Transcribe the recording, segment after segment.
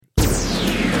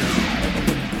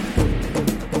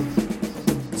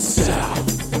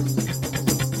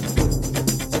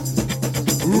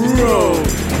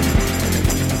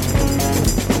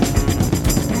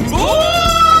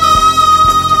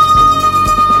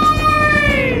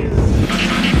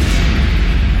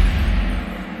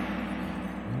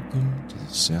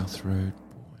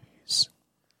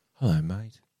Hello,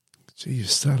 mate. Gee, you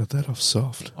started that off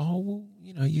soft. Oh, well,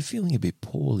 you're feeling a bit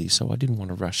poorly, so I didn't want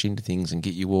to rush into things and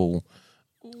get you all,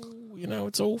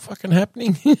 it's all fucking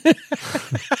happening.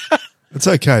 It's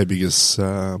okay because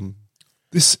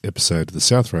this episode of the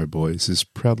South Road Boys is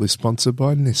proudly sponsored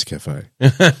by Nescafe.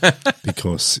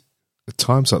 Because at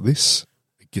times like this,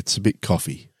 it gets a bit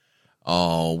coffee.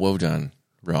 Oh, well done.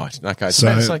 Right. Okay.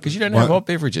 So So because you don't have hot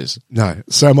beverages. No.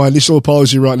 So my initial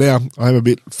apology right now, I am a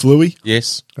bit fluey.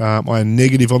 Yes. I am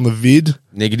negative on the vid.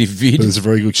 Negative vid. But there's a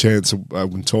very good chance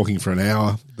when talking for an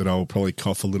hour that I'll probably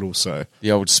cough a little. So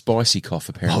the old spicy cough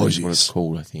apparently is what it's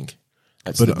called, I think.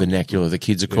 That's but, the vernacular the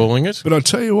kids are calling it. But I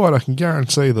tell you what, I can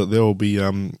guarantee that there will be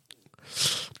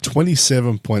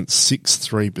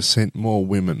 27.63% more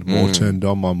women more turned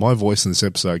on by my voice in this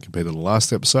episode compared to the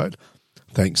last episode,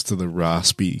 thanks to the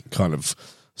raspy kind of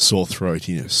sore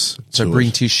throatiness. So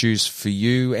bring tissues for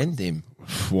you and them.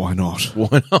 Why not?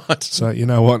 Why not? So you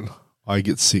know what? I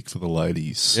get sick for the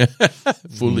ladies.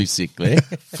 Fully sick, man.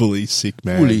 Fully sick,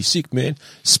 man. Fully sick, man.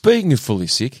 Speaking of fully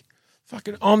sick,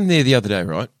 I'm there the other day,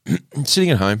 right?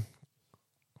 Sitting at home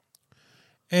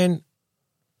and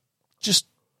just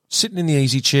sitting in the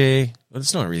easy chair. Well,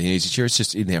 it's not really an easy chair. It's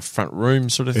just in our front room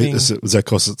sort of thing. Was that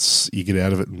because you get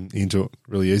out of it and into it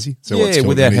really easy? So yeah,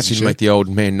 without having to make the old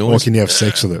man noise. Or can you have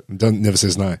sex with it? Never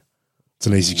says no. It's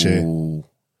an easy chair. Ooh,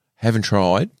 haven't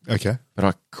tried. Okay. But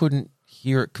I couldn't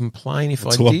hear it complain if I did.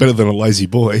 It's a lot better than a lazy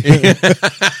boy.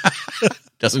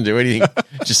 Doesn't do anything.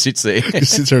 Just sits there.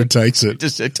 Just sits there and takes it.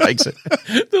 It takes it.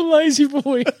 The lazy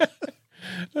boy.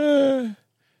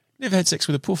 Never had sex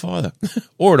with a poof either.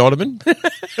 Or an ottoman.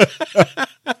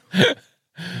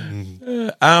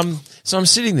 So I'm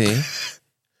sitting there,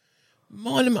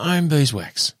 minding my own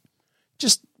beeswax,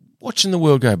 just watching the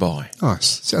world go by. Nice.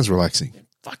 Sounds relaxing.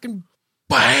 Fucking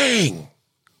bang!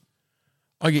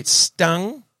 I get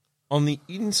stung on the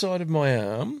inside of my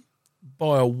arm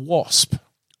by a wasp.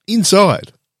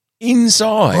 Inside?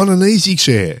 On an easy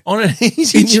chair? On an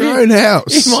easy chair. In your own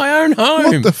house? In my own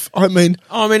home. What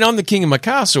I'm the king of my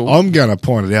castle. I'm going to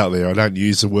point it out there. I don't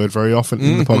use the word very often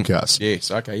in the podcast. Yes,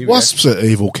 okay. Wasps are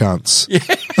evil cunts. Yeah.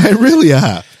 They really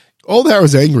are. All they are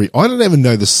is angry. I don't even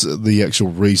know the actual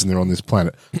reason they're on this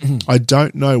planet. I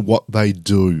don't know what they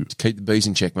do. To keep the bees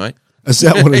in check, mate. Is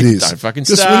that what it is? Don't fucking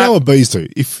Because start. we know what bees do.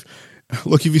 If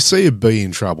you see a bee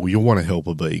in trouble, you'll want to help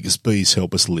a bee because bees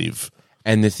help us live.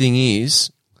 And the thing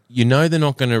is, they're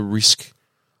not going to risk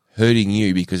hurting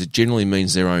you because it generally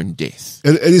means their own death.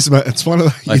 It is. It's one of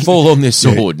the, they fall on their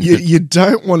sword. Yeah, you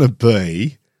don't want to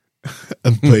be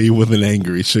a bee with an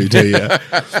anger issue, do you?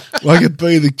 Like a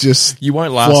bee that just you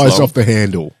won't last flies long. off the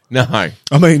handle. No, I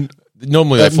mean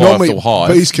normally they fly off the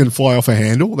hive. Bees can fly off a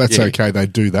handle. That's okay. They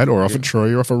do that, or off a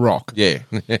tree, or off a rock. Yeah.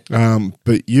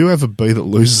 But you have a bee that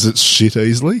loses its shit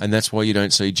easily, and that's why you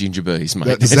don't see ginger bees,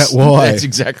 mate. Is that why? That's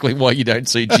exactly why you don't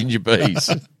see ginger bees.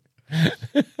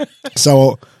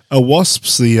 So a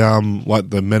wasp's the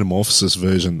the metamorphosis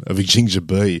version of a ginger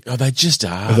bee. Oh, they just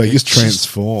are. They just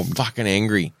transformed. Just fucking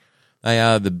angry. They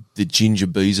are the ginger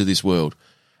bees of this world.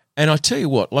 And I tell you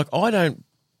what, I don't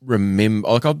remember.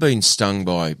 I've been stung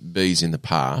by bees in the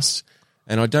past,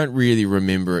 and I don't really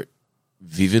remember it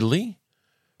vividly.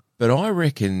 But I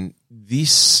reckon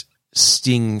this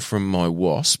sting from my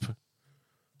wasp.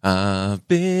 I've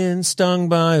been stung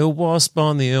by a wasp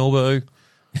on the elbow.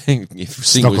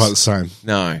 It's not quite the same.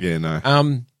 No. Yeah, no.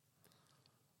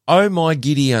 Oh, my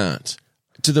giddy aunt.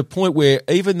 To the point where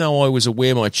even though I was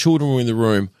aware my children were in the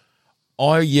room,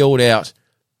 I yelled out,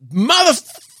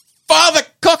 father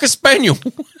cocker spaniel.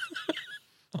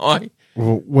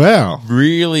 Wow.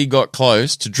 Really got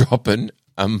close to dropping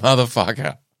a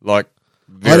motherfucker.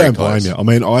 I don't blame you. I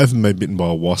mean, I haven't been bitten by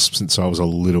a wasp since I was a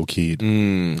little kid.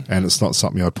 And it's not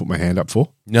something I'd put my hand up for.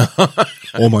 No.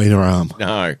 Or my inner arm.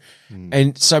 No.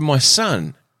 And so my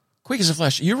son, quick as a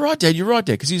flash, you're right, Dad,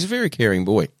 because he's a very caring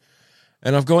boy.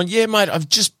 And I've gone, yeah, mate, I've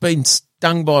just been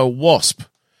stung by a wasp.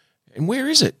 And where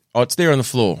is it? Oh, it's there on the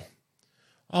floor.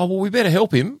 Oh, well, we better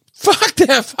help him. Fuck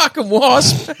that fucking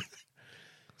wasp.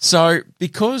 So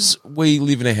because we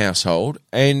live in a household,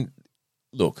 and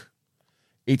look,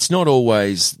 it's not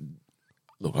always,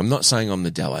 I'm not saying I'm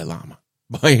the Dalai Lama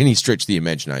by any stretch of the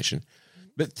imagination,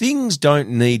 but things don't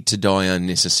need to die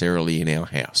unnecessarily in our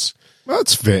house. Well,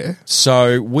 that's fair.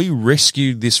 So we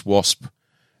rescued this wasp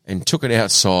and took it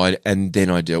outside, and then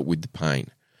I dealt with the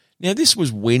pain. Now, this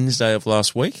was Wednesday of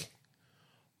last week.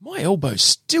 My elbow's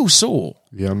still sore.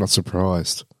 Yeah, I'm not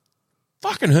surprised.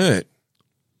 Fucking hurt.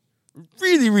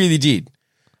 Really, really did.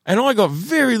 And I got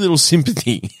very little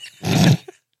sympathy.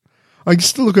 I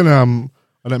used to look at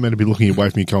I don't mean to be looking away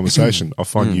from your conversation. I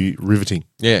find you riveting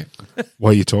Yeah.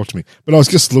 while you talk to me. But I was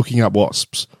just looking up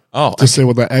wasps Oh, to see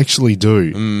what they actually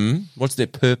do. what's their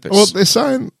purpose? Well, they're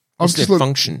saying what's their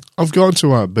function? I've gone to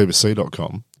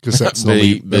bbc.com because that's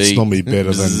normally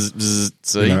better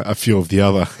than a few of the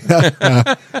other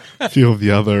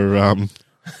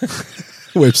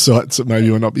websites that maybe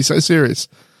will not be so serious.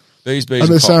 Bees, And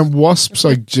they're saying wasps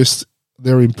are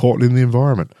they're important in the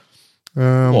environment.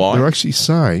 Why? They're actually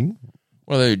saying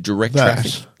Well, they direct that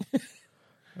traffic.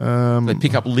 They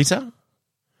pick up litter.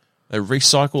 They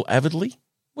recycle avidly.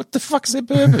 What the fuck's their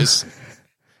purpose?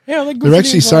 How are they good they're for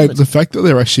actually the saying environment? the fact that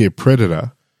they're actually a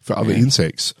predator for other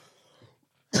insects.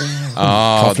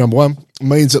 Cough number one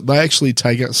means that they actually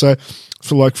take it. So,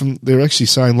 they're actually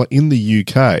saying like in the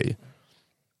UK,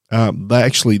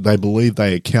 they believe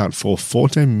they account for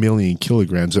 14 million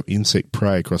kilograms of insect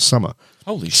prey across summer.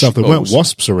 Holy shit. So if there weren't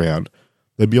wasps around,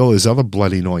 there'd be all those other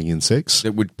bloody annoying insects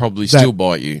That would probably still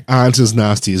bite you. aren't as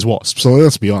nasty as wasps. So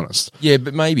let's be honest. Yeah,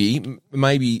 but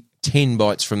maybe 10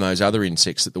 bites from those other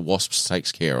insects that the wasps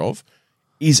takes care of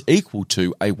is equal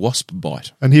to a wasp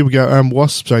bite. And here we go.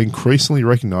 Wasps are increasingly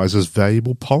recognised as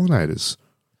valuable pollinators,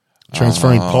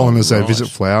 transferring pollen as they visit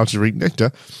flowers to drink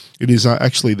nectar. It is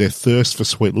actually their thirst for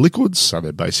sweet liquids, so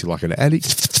they're basically like an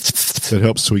addict. That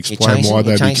helps to explain why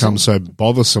they become so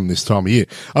bothersome this time of year.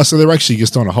 Oh, so they're actually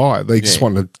just on a high. They just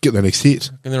want to get the next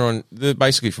hit. And they're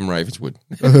basically from Ravenswood.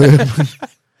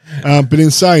 But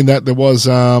in saying that, there was,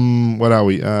 another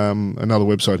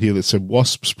website here that said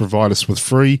wasps provide us with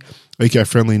free,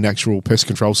 eco-friendly, natural pest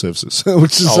control services,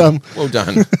 which is... well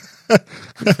done.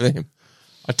 Good for them.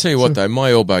 I tell you what, though,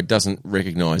 my elbow doesn't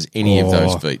recognise any of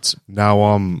those feats. No,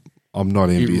 I'm not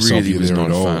It envious of really you was there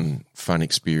not at a all. fun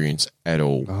experience at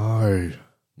all.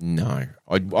 No.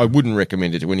 I wouldn't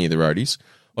recommend it to any of the roadies.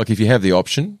 Like, if you have the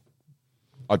option,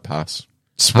 I'd pass.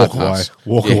 Just walk Hard away. pass.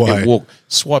 Walk Yeah, away.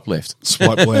 Swipe left.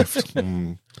 Swipe left.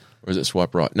 Or is it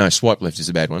swipe right? No, swipe left is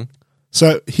a bad one.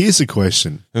 So here's a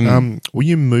question. Were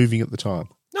you moving at the time?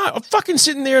 No, I'm fucking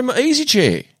sitting there in my easy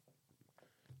chair.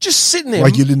 Just sitting there.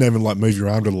 Like you didn't even like move your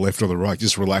arm to the left or the right,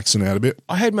 just relaxing out a bit?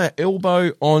 I had my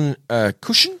elbow on a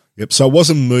cushion. Yep. So I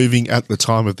wasn't moving at the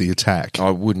time of the attack.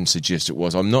 I wouldn't suggest it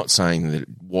was. I'm not saying that it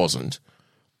wasn't,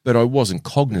 but I wasn't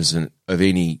cognizant of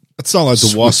any. It's not like the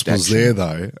swift wasp was action. there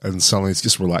though, and suddenly it's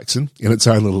just relaxing in its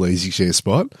own little easy chair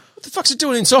spot, What the fuck's it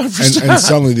doing inside for a and start?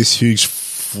 suddenly this huge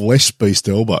flesh beast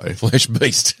elbow Flesh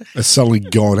beast. has suddenly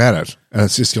gone at it, and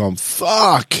it's just gone,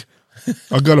 fuck,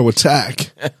 I've got to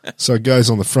attack. So it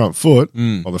goes on the front foot,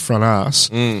 or the front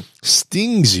ass,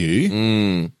 stings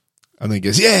you, and then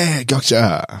goes, yeah,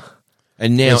 gotcha.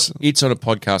 And now it's on a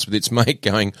podcast with its mate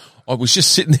going, I was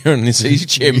just sitting there in this easy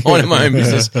chair minding my own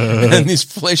business, and this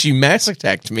fleshy mass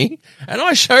attacked me, and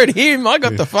I showed him. I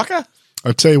got the fucker.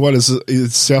 I tell you what,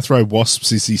 is South Road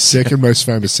Wasps is the second most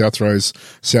famous South Road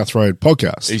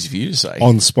podcast Easy for you to say.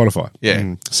 on Spotify.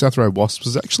 Yeah. South Road Wasps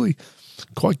is actually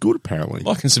quite good, apparently.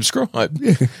 Like and subscribe.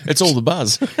 Yeah. It's all the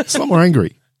buzz. It's a lot more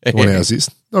angry than what ours is.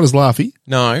 Not as laughy.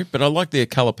 No, but I like their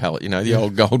colour palette, the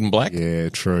old gold and black. Yeah,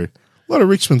 true. A lot of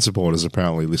Richmond supporters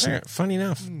apparently listen. Yeah, funny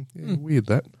enough. Yeah, weird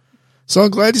that. So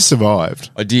I'm glad you survived.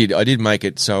 I did make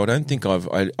it, so I don't think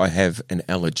I have an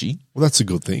allergy. Well, that's a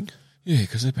good thing. Yeah,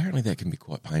 because apparently that can be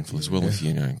quite painful as well if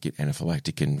you get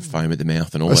anaphylactic and foam at the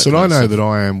mouth and all that. So kind I of know stuff. that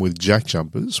I am with jack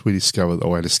jumpers. I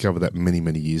discovered that many,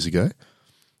 many years ago.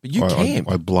 But you camp.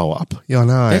 I blow up. Yeah, I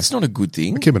know. That's not a good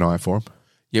thing. Keep an eye for them.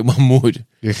 Yeah, one would.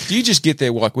 Yeah. Do you just get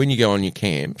there, like when you go on your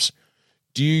camps,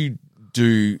 do you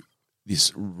do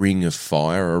this ring of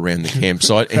fire around the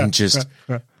campsite and just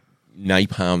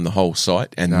napalm the whole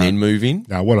site and then move in?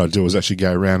 Now, what I do is actually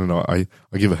go around and I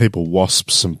give a heap of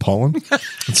wasps some pollen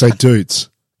and say, dudes,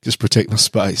 just protect my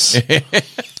space.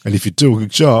 And if you do a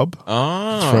good job,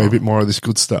 throw a bit more of this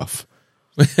good stuff.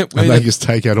 And they just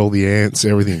take out all the ants,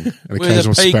 everything. And we're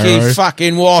occasional the peaky sparrow.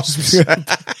 fucking wasps.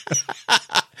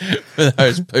 For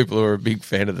those people who are a big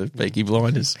fan of the Peaky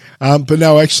Blinders. But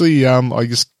no, actually,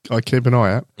 I keep an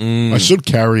eye out. I should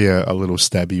carry a little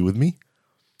stabby with me.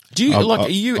 Do you are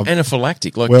you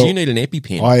anaphylactic? Like, well, do you need an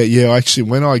EpiPen? Actually,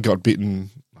 when I got bitten,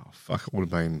 it would have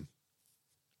been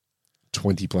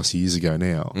 20 plus years ago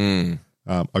now.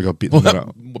 I got bitten.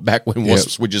 Back when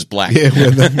wasps were just black.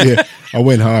 Yeah, I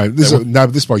went home. This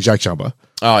is my jack jumper.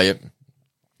 Oh, yeah.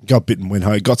 Got bitten, went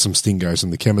home, got some stingos in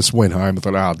the chemist, went home and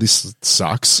thought, this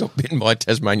sucks. Got bitten by a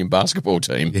Tasmanian basketball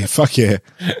team. Yeah, fuck yeah.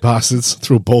 Bastards.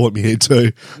 Threw a ball at me head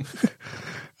too.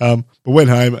 But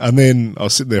went home and then I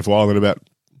was sitting there for a while and about,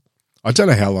 I don't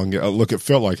know how long, look, it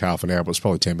felt like half an hour, but it was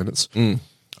probably 10 minutes.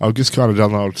 I just kind of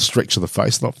done a little stretch of the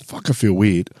face and I thought, fuck, I feel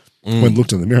weird. When I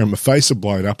looked in the mirror, my face had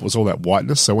blown up. It was all that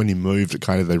whiteness. So when you moved, it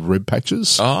kind of the rib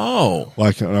patches. Oh.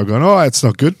 Like, and I'm going, it's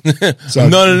not good. So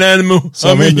I'm not an animal.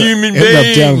 I'm a human being. Ended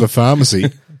up down to the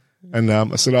pharmacy. And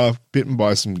I said, I've bitten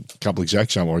by some couple of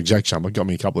Exact Shummer, got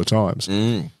me a couple of times.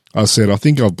 I said, I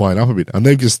think I've blown up a bit. And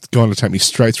they've just gone to take me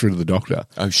straight through to the doctor.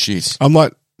 Oh, shit. I'm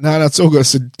like, no, that's all good. I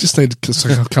said, just need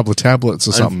a couple of tablets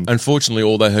or something. Unfortunately,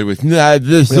 all they heard was, no,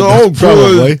 this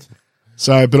probably.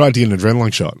 So, but I did an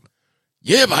adrenaline shot.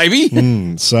 Yeah, baby. But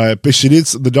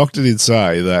the doctor did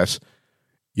say that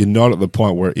you're not at the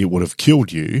point where it would have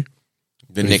killed you.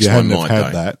 The next one might, though.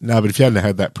 That. No, but if you hadn't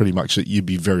had that, pretty much you'd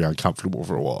be very uncomfortable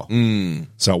for a while.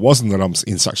 So it wasn't that I'm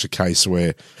in such a case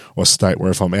or state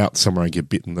where if I'm out somewhere and get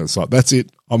bitten, that's like, that's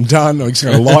it. I'm done. I'm just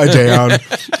going to lie down,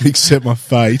 accept my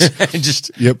fate. And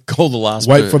just call the last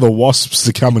Wait for the wasps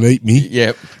to come and eat me.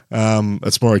 Yep.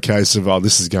 It's more a case of,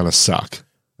 this is going to suck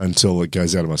until it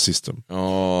goes out of my system.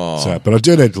 Oh. So, but I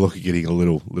do need to look at getting a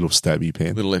little stabby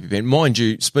pen. Little EpiPen. Mind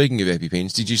you, speaking of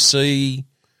EpiPens, did you see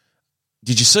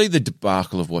the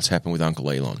debacle of what's happened with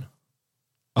Uncle Elon?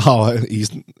 Oh,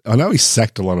 I know he's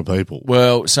sacked a lot of people.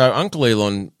 Well, so Uncle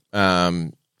Elon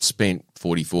spent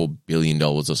 $44 billion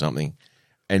or something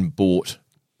and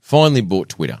finally bought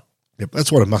Twitter. Yep,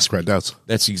 that's what a muskrat does.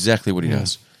 That's exactly what he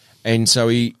does. And so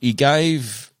he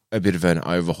gave a bit of an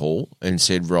overhaul and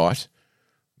said, right,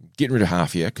 getting rid of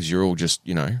half here because you're all just,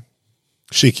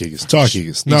 shit kickers, tie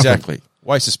kickers. Nothing. Exactly.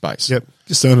 Waste of space. Yep,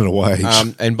 just earning a wage.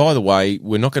 And by the way,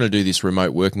 we're not going to do this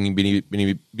remote working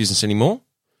business anymore.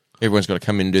 Everyone's got to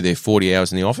come in and do their 40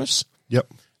 hours in the office. Yep.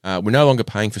 We're no longer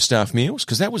paying for staff meals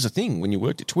because that was the thing when you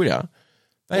worked at Twitter.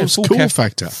 They had full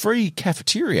factor. Free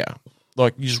cafeteria.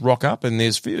 Like you just rock up and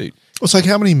there's food. It's like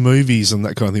how many movies and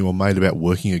that kind of thing were made about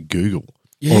working at Google?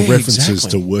 Yeah, or references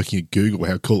exactly. to working at Google,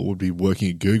 how cool it would be working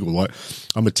at Google. Like,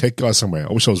 I'm a tech guy somewhere.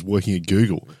 I wish I was working at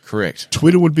Google. Correct.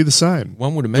 Twitter would be the same.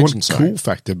 One would imagine so. Cool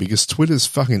factor because Twitter's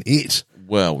fucking it.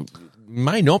 Well,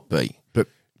 may not be. But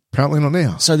apparently not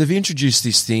now. So they've introduced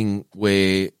this thing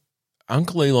where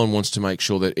Uncle Elon wants to make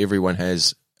sure that everyone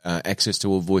has access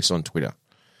to a voice on Twitter.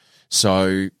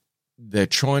 So they're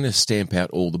trying to stamp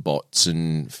out all the bots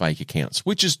and fake accounts,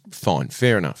 which is fine,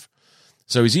 fair enough.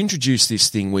 So he's introduced this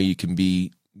thing where you can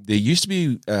be – there used to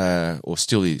be or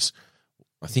still is,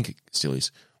 I think it still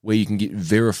is, where you can get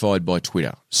verified by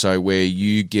Twitter. So where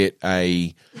you get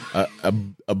a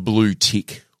blue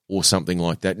tick or something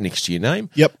like that next to your name.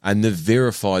 Yep. And they've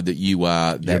verified that you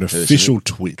are that You're an person. official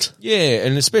twit. Yeah,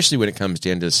 and especially when it comes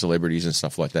down to celebrities and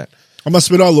stuff like that. I must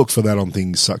admit, I look for that on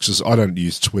things such as – I don't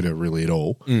use Twitter really at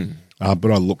all, but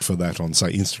I look for that on,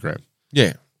 say, Instagram.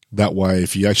 Yeah. That way,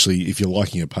 if you're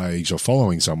liking a page or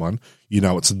following someone, you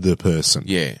know it's the person.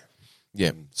 Yeah.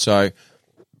 Yeah. So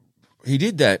he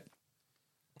did that,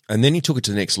 and then he took it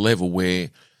to the next level where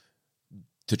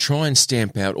to try and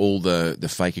stamp out all the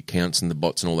fake accounts and the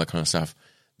bots and all that kind of stuff,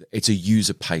 it's a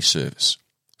user pay service.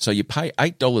 So you pay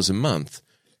 $8 a month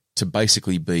to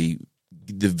basically be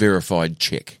the verified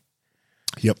check.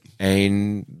 Yep.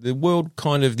 And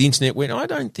the internet went, I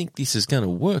don't think this is going to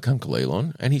work, Uncle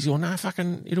Elon. And he's going, no,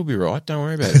 fucking, it'll be right. Don't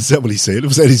worry about it. Is that what he said?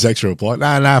 Was that his actual reply?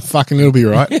 No, fucking, it'll be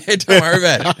right. Yeah, don't worry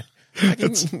about it.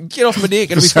 Get off my dick,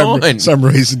 it'll be fine. For some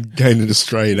reason, gained an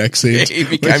Australian accent. Yeah, he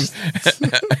became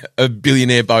a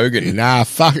billionaire bogan. Nah,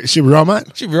 fuck it. She'll be right,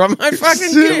 mate. She'll be right, mate.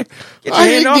 Fucking get your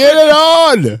hand off get it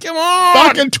on. Come on.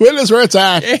 Fucking Twitter's where it's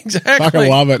at. Exactly. Fucking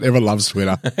love it. Everyone loves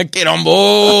Twitter. Get on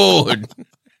board.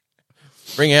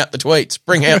 Bring out the tweets.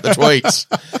 Bring out the tweets.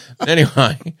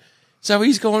 Anyway, so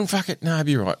he's gone, fuck it. No,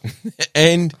 be right.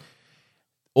 And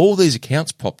all these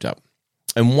accounts popped up.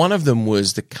 And one of them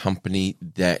was the company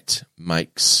that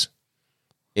makes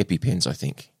EpiPens, I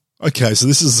think. Okay, so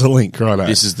this is the link, right?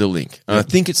 This is the link. And I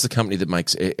think it's the company that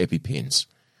makes EpiPens.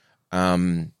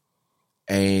 And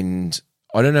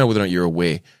I don't know whether or not you're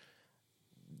aware,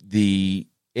 the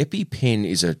EpiPen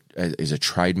is a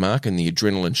trademark, and the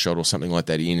adrenaline shot or something like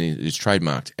that is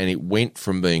trademarked. And it went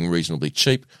from being reasonably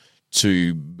cheap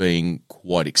to being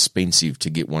quite expensive to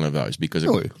get one of those because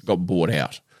it got bought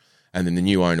out. And then the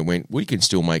new owner went, we can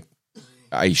still make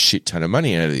a shit ton of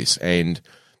money out of this. And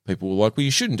people were like, well,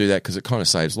 you shouldn't do that because it kind of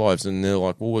saves lives. And they're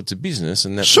like, well, it's a business.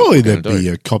 And that's surely there'd be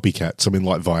a copycat, something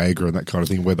like Viagra and that kind of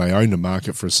thing, where they own the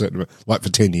market for a certain, like for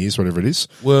 10 years, whatever it is.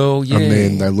 Well, yeah. And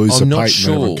then they lose the patent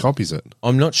and everyone copies it.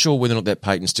 I'm not sure whether or not that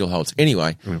patent still holds.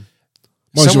 Anyway. Mind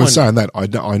you were saying that,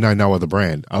 I know no other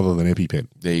brand other than EpiPen.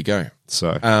 There you go.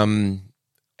 So, and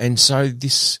so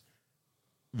this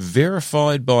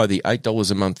verified by the $8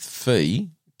 a month fee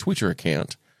Twitter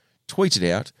account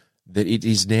tweeted out that it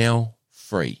is now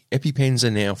free. EpiPens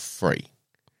are now free.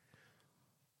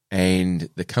 and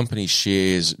the company's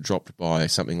shares dropped by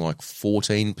something like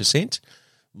 14%,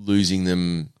 losing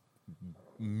them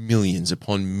millions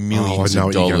upon millions I know of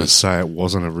what you're going to dollars. say. It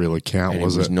wasn't a real account, And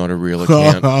was it was it? not a real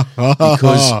account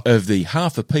because of the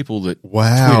half of people that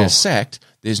Wow. Twitter sacked.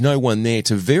 There's no one there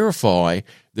to verify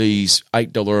these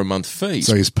 $8 a month fees.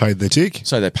 So he's paid the tick?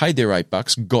 So they paid their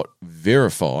 $8, got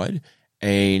verified,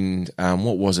 and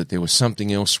what was it? There was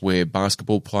something else where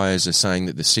basketball players are saying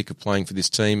that they're sick of playing for this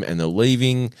team and they're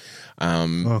leaving.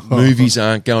 Movies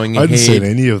aren't going I ahead. hadn't seen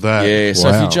any of that. Yeah, so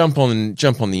if Wow. you jump on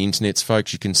the internets,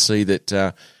 folks, you can see that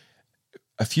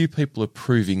a few people are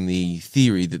proving the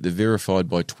theory that they're verified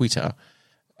by Twitter.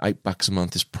 $8 a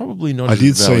month is probably not I as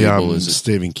did see valuable as it.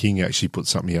 Stephen King actually put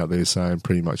something out there saying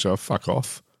pretty much, oh, fuck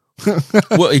off.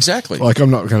 Well, exactly. Like, I'm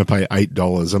not going to pay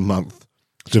 $8 a month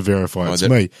to verify it's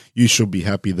me. You should be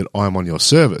happy that I'm on your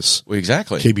service, Well,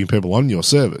 exactly. keeping people on your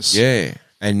service. Yeah.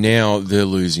 And now they're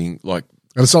losing, like,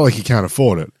 And it's not like he can't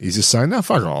afford it. He's just saying, no,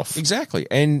 fuck off. exactly.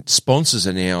 And sponsors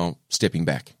are now stepping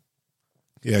back.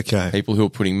 Yeah, okay. People who are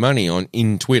putting money on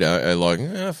in Twitter are like,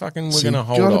 fucking, we're going to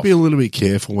hold You've got off. to be a little bit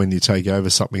careful when you take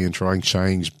over something and try and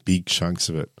change big chunks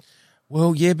of it.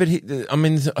 Well, yeah, but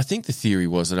I think the theory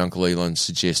was that Uncle Elon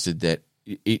suggested that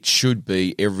it should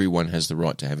be everyone has the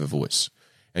right to have a voice,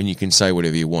 and you can say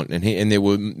whatever you want. And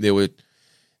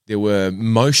there were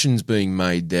motions being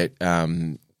made that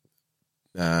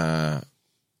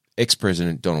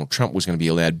ex-president Donald Trump was going to be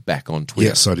allowed back on Twitter.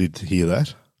 Yes, I did hear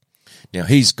that. Now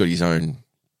he's got his own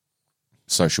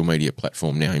social media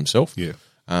platform now himself. Yeah.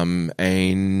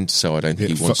 And so I don't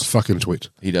think he wants. Fucking twit.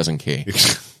 He doesn't care.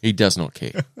 He does not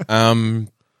care.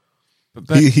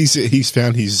 But He's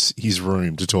found his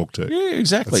room to talk to. yeah,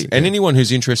 exactly. That's- And yeah. anyone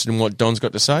who's interested in what Don's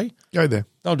got to say, Go there.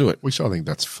 they'll do it. Which I think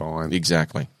that's fine.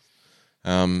 Exactly.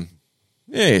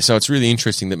 Yeah, so it's really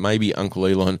interesting that maybe Uncle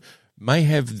Elon may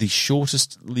have the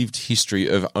shortest lived history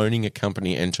of owning a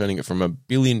company and turning it from $1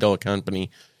 billion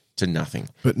company to nothing.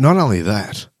 But not only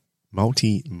that,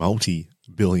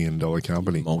 multi-billion-dollar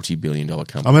company. Multi-billion-dollar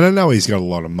company. I mean, I know he's got a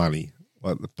lot of money,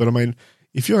 but I mean,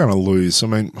 if you're going to lose, I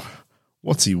mean,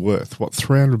 what's he worth? What,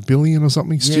 300 billion or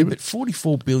something Yeah, stupid? but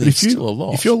 $44 billion But is still a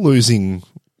lot. If you're losing,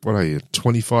 what are you,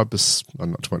 25%,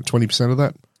 not 20% of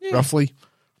that, roughly?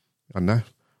 I don't know.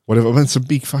 Whatever. I mean, it's a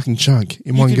big fucking chunk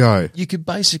in one go. You could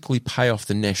basically pay off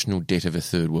the national debt of a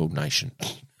third world nation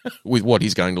with what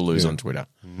he's going to lose on Twitter.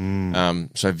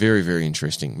 So very, very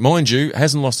interesting. Mind you,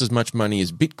 hasn't lost as much money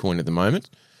as Bitcoin at the moment.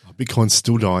 Bitcoin's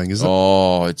still dying, is it?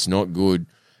 Oh, it's not good.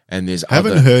 And there's I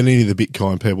haven't other... heard any of the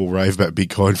Bitcoin people rave about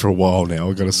Bitcoin for a while now,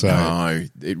 I've got to say. No,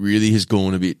 it really has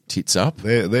gone a bit tits up.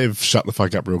 They've shut the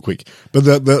fuck up real quick. But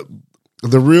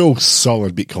the real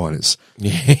solid Bitcoiners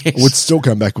Yes. would still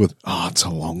come back with, it's a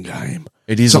long game.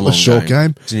 It is It's a not long the short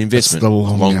game. It's an investment. It's the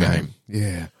long game. game.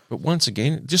 Yeah. But once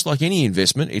again, just like any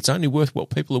investment, it's only worth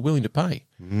what people are willing to pay.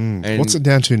 And What's it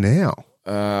down to now?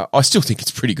 I still think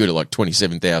it's pretty good at like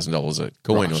 $27,000 a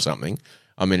coin or something.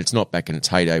 I mean, it's not back in its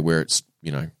heyday where it's,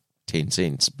 10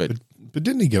 cents, but But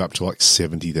didn't he get up to like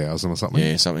 70,000 or something?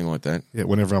 yeah, something like that. Yeah,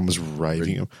 when everyone was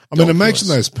raving him. I mean, imagine Ridiculous.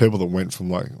 those people that went from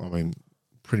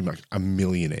pretty much a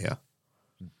millionaire.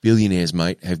 Billionaires,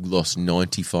 mate, have lost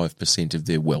 95% of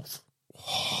their wealth.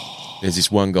 There's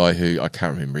this one guy who, I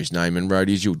can't remember his name, and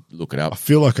Roadies, you'll look it I up.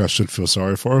 feel like I should feel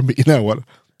sorry for him, but you know what?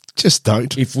 Just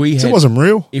don't. If we it had, wasn't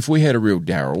real. if we had a real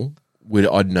Daryl,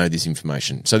 I'd know this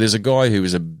information. So there's a guy who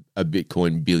was a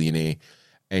Bitcoin billionaire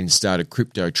and started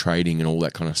crypto trading and all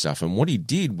that kind of stuff. And what he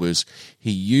did was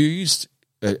he used,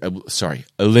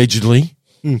 allegedly,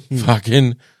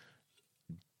 fucking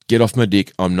get off my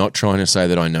dick. I'm not trying to say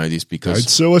that I know this Don't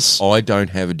because sue us. I don't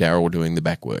have a Daryl doing the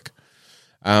back work.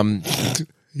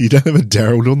 You don't have a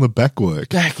Daryl doing the back work.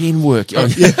 Back in work. Oh,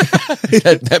 yeah.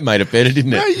 that made it better,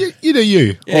 didn't it? No, you do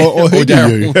you. Yeah, Or he do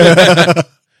you.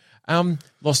 Daryl.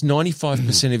 Lost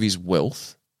 95% of his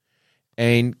wealth.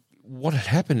 And what had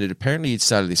happened, apparently he'd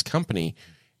started this company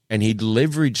and he'd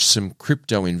leveraged some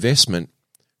crypto investment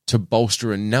to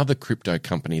bolster another crypto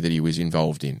company that he was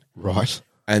involved in. Right.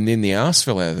 And then the arse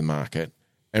fell out of the market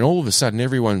and all of a sudden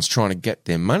everyone's trying to get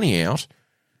their money out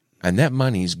and that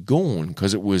money's gone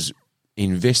because it was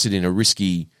invested in a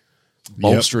risky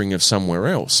bolstering of somewhere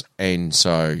else. And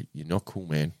so you're not cool,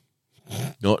 man.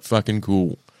 Not fucking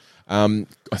cool. I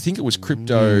think it was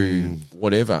crypto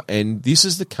whatever. And this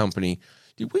is the company.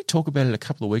 Did we talk about it a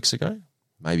couple of weeks ago?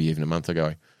 Maybe even a month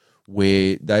ago,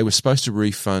 where they were supposed to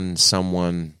refund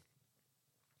someone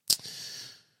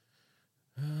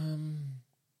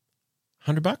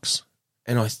 $100,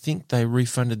 and I think they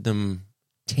refunded them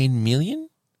 $10 million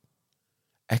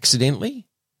accidentally,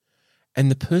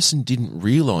 and the person didn't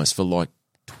realise for like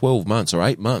 12 months or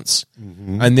 8 months,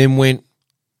 and then went,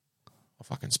 I'll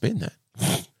fucking spend that.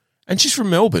 And she's from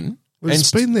Melbourne. Well,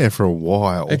 it's been there for a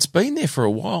while. It's been there for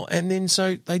a while. And then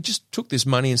so they just took this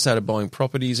money and started buying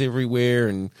properties everywhere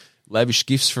and lavish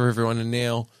gifts for everyone. And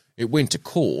now it went to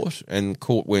court, and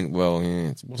court went, well,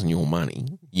 it wasn't your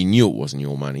money. You knew it wasn't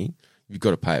your money. You've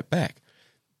got to pay it back.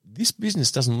 This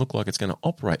business doesn't look like it's going to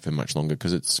operate for much longer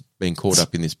because it's been caught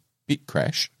up in this bit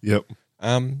crash. Yep.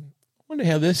 I wonder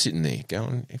how they're sitting there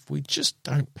going, if we just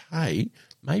don't pay,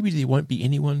 maybe there won't be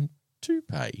anyone to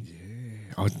pay.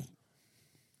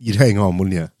 You'd hang on,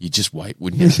 wouldn't you? You just wait,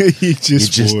 wouldn't you? You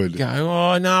just would. Go,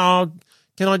 oh, no,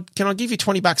 can I give you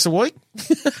 $20 a week?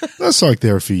 That's like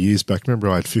there a few years back. Remember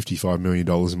I had $55 million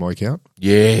in my account?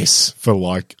 Yes. For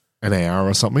like an hour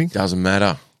or something. Doesn't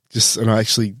matter. And I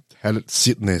actually had it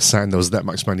sitting there saying there was that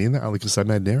much money in there only because they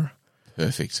made an error.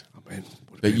 Perfect. Oh, man,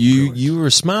 but you were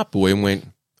a smart boy and went,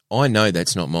 I know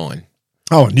that's not mine.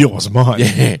 Oh, I knew it wasn't mine.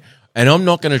 Yeah. And I'm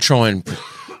not going to try and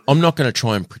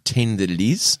pretend that it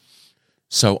is.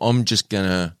 So I'm just going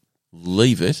to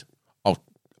leave it.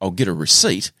 I'll get a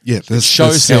receipt. Yeah, that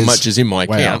shows how much is in my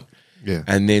account. Yeah,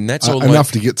 and then that's all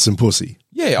enough to get some pussy.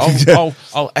 Yeah,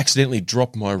 I'll accidentally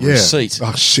drop my receipt.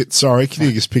 Oh shit! Sorry, can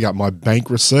you just pick up my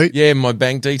bank receipt? Yeah, my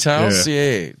bank details.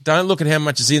 Yeah, don't look at how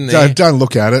much is in there. Don't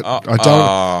look at it. I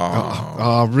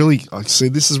don't. Really, see,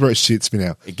 this is where it shits me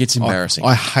now. It gets embarrassing.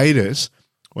 I hate it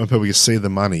when people can see the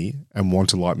money and want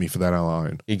to like me for that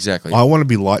alone. Exactly. I want to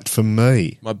be liked for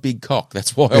me. My big cock.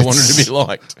 That's why I wanted to be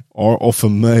liked. Or for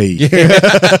me.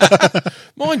 Yeah.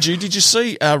 Mind you, did you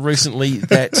see recently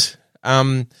that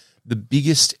the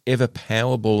biggest ever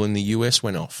Powerball in the US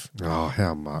went off? Oh,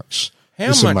 how much?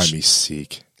 This will make me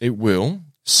sick. It will.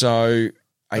 So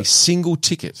a single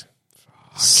ticket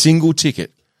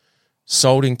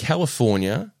sold in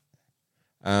California.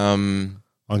 I'm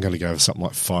going to go for something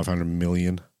like 500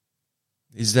 million.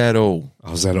 Is that all?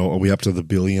 Oh, is that all? Are we up to the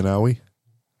billion, are we?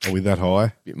 Are we that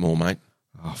high? Bit more, mate.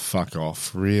 Oh, fuck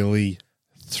off. Really?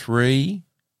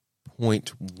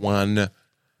 3.1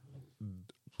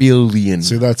 billion.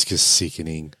 See, that's just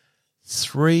sickening.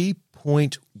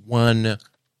 $3.1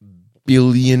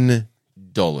 billion.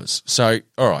 So,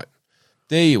 all right,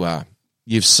 there you are.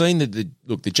 You've seen that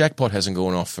the jackpot hasn't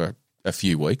gone off for a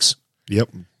few weeks. Yep.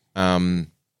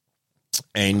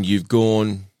 And you've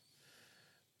gone.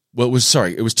 Well, it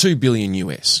was 2 billion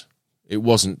US. It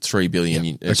wasn't 3 billion.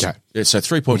 Yep. Okay. So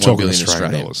 3.1 billion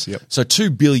Australian dollars. Yep. So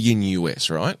 2 billion US,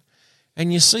 right?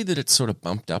 And you see that it's sort of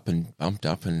bumped up, and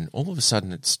all of a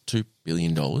sudden it's $2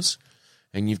 billion.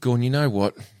 And you've gone, you know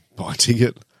what? Buy a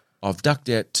ticket. I've ducked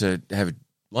out to have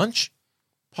lunch,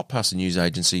 pop past the news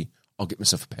agency. I'll get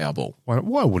myself a Powerball.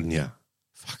 Why wouldn't you?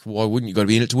 Fuck, why wouldn't you? Got to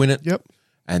be in it to win it. Yep.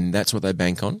 And that's what they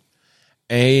bank on.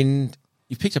 And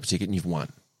you've picked up a ticket and you've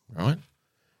won, right?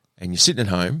 And you're sitting at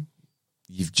home.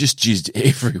 You've just jizzed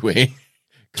everywhere.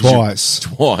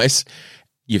 Twice.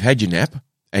 You've had your nap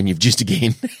and you've jizzed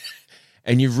again.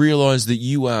 And you've realised that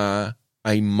you are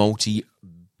a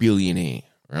multi-billionaire,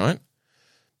 right?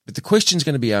 But the question's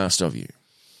going to be asked of you.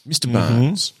 Mr.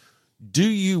 Barnes, do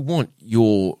you want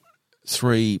your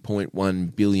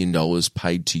 $3.1 billion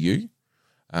paid to you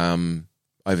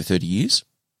over 30 years?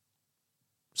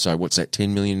 So what's that,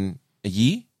 10 million a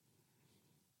year?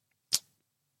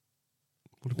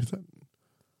 What is that?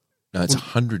 No, it's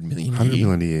 100 million a year. 100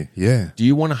 million a year, yeah. Do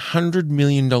you want $100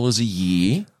 million a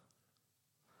year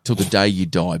till the day you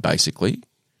die, basically?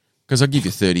 Because I'll give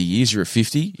you 30 years, you're at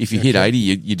 50. If you hit 80,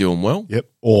 you're doing well. Yep.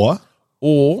 Or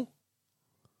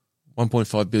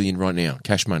 1.5 billion right now,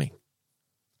 cash money.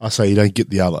 I say you don't get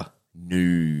the other. No,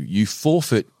 you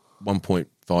forfeit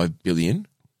 1.5 billion,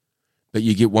 but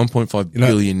you get 1.5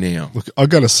 billion now. Look, I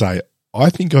got to say, I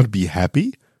think I'd be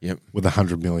happy with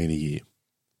 $100 million a year.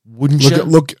 Wouldn't you?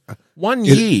 Look, 1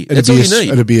 year. That's all you need.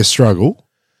 It'd be a struggle.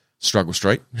 Struggle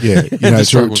straight. Yeah,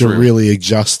 to really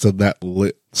adjust to that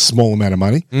small amount of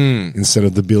money instead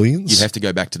of the billions. You'd have to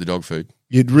go back to the dog food.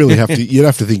 You'd really have to. You'd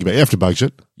have to think about it. You have to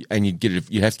budget, and you'd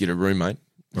have to get a roommate.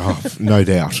 Oh, no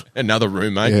doubt. Another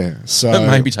roommate. Yeah. So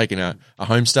maybe taking a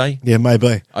homestay. Yeah,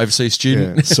 maybe overseas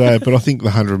student. Yeah. So, but I think the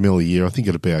 100 mil a year, I think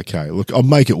it'd be okay. Look, I'll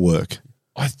make it work.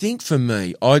 I think for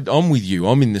me, I'm with you.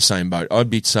 I'm in the same boat. I'd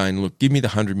be saying, look, give me the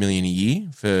 100 million a year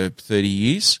for 30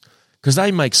 years, because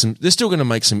they're still going to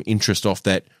make some interest off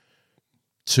that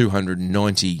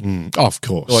 290. Of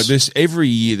course. Like this, every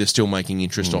year they're still making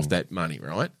interest off that money,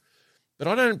 right? But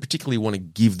I don't particularly want to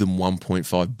give them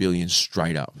 1.5 billion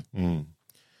straight up.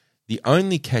 The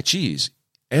only catch is,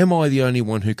 am I the only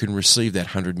one who can receive that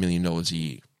 $100 million a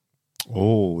year?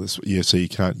 Oh, so you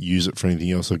can't use it for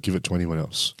anything else or give it to anyone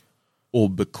else. Or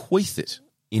bequeath it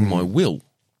in my will.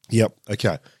 Yep.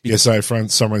 Okay. Yeah. So, for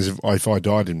some reason, if I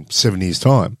died in 7 years'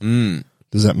 time,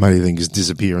 does that money then just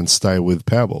disappear and stay with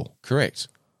Powerball? Correct.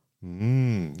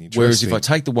 Interesting. Whereas if I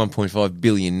take the 1.5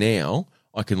 billion now,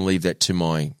 I can leave that to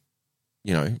my,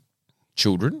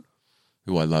 children,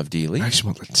 who I love dearly. I actually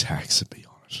want the tax to be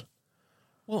on it.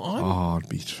 Well, it'd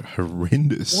be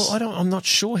horrendous. Well, I'm not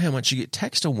sure how much you get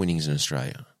taxed on winnings in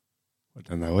Australia. I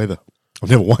don't know either. I've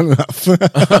never won enough.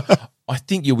 I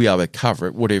think you'll be able to cover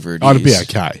it, whatever it is. It'd be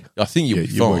okay. I think you'll be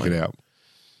fine. You'll work it out.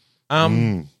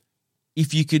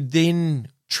 If you could then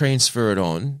transfer it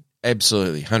on,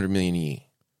 absolutely, 100 million a year,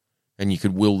 and you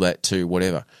could will that to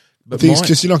whatever. But the thing is,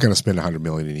 just you're not going to spend 100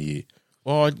 million in a year.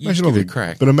 Well, you give it a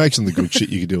crack. But imagine the good shit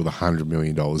you could do with $100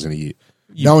 million in a year,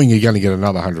 knowing you're going to get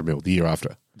another 100 mil the year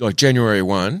after. Like January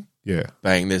 1, yeah,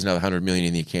 bang, there's another 100 million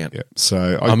in the account. Yeah,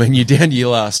 so I mean, you're down to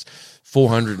your last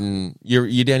 400 and you're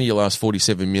down to your last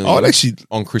 47 million. I'd actually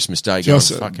on Christmas Day. Going,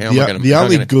 fuck, how am I going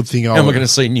to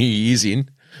see New Year's in?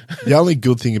 The only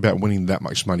good thing about winning that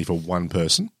much money for one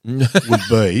person would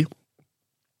be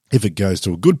if it goes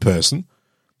to a good person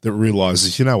that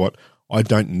realizes, you know what, I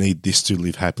don't need this to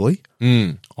live happily.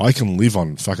 I can live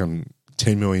on fucking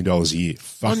 $10 million a year,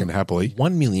 happily.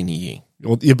 $1 million a year.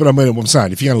 Well, yeah, but I mean, what I'm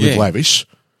saying, if you're going to live lavish,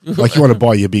 like you want to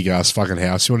buy your big ass fucking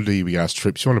house, you want to do your big ass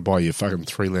trips, you want to buy your fucking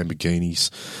 3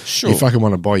 Lamborghinis, sure. You fucking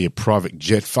want to buy your private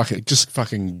jet, just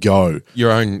fucking go.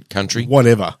 Your own country.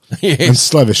 Whatever. Yes. And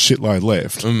still have a shitload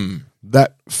left.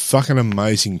 That fucking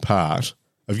amazing part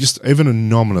of just even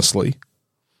anonymously,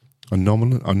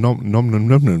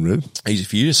 easy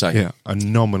for you to say. Yeah,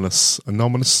 anonymously.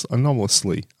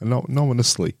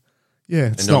 Yeah,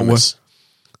 it's Anonymous.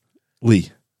 not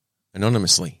Lee.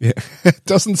 Anonymously. Yeah, it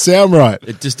doesn't sound right.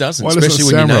 It just doesn't, Why especially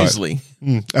when you're nasally.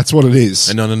 That's what it is.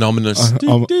 Anonymous. I'm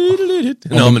a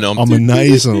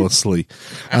nasalously.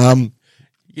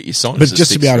 Get your sinus but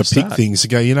just to be able to pick start. things to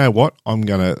go, you know what? I'm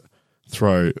going to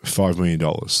throw $5 million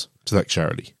to that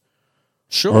charity.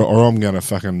 Sure. Or I'm going to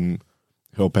fucking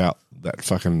help out that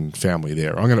fucking family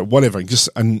there. I'm going to, whatever, just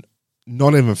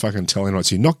not even fucking tell anyone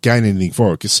it's you. Not gain anything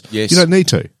for it because you don't need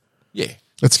to. Yeah.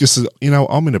 It's just,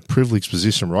 I'm in a privileged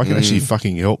position where I can actually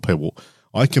fucking help people.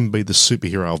 I can be the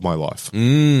superhero of my life.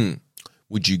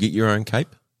 Would you get your own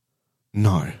cape?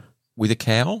 No. With a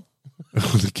cow?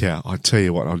 With a cow. I tell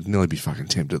you what, I'd nearly be fucking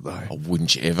tempted though. Oh,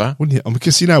 wouldn't you ever? Wouldn't you?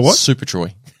 Because you know what? Super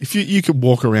Troy. If you could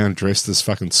walk around dressed as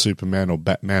fucking Superman or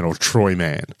Batman or Troy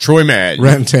Man. Troy Man.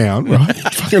 Around town, right?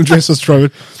 Fucking dressed as Troy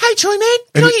Man. Hey, Troy Man,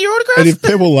 can I get your autograph? And if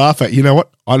people laugh at you know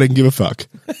what? I didn't give a fuck.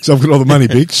 Because I've got all the money,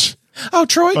 bitch. Oh,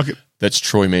 Troy. That's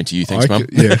Troy Man to you. Thanks, Mum.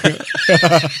 Yeah.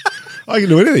 I can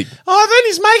do anything. Oh, then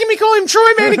he's making me call him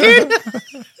Troy Man again.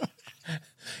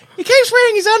 He keeps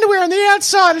wearing his underwear on the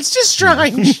outside. It's just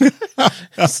strange.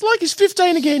 It's like he's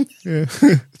 15 again. Yeah.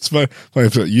 It's funny.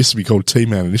 It used to be called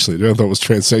T-Man initially. I thought it was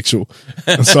transsexual.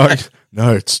 It's like,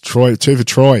 no, it's Troy. T for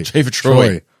Troy. T for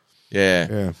Troy.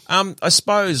 Yeah. Yeah. I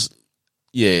suppose,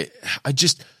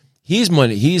 here's my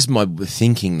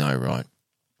thinking though, right?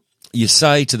 You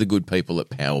say to the good people at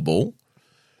Powerball,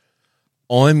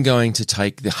 I'm going to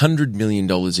take the $100 million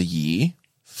a year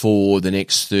for the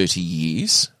next 30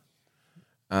 years.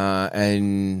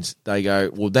 And they go,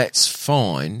 well, that's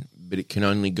fine, but it can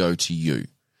only go to you.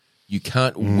 You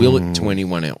can't will it to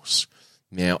anyone else.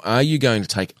 Now, are you going to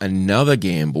take another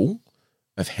gamble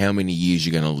of how many years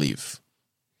you're going to live?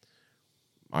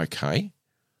 Okay.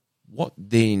 What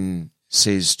then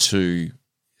says to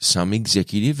some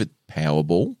executive at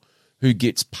Powerball who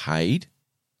gets paid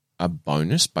a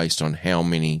bonus based on how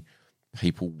many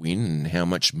people win and how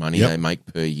much money they make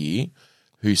per year,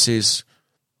 who says,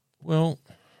 well,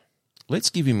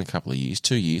 let's give him a couple of years,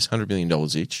 2 years, $100 million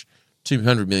each,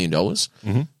 $200 million.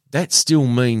 That still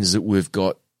means that we've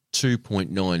got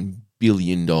 $2.9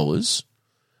 billion.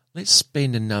 Let's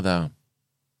spend another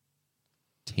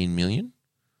 $10 million.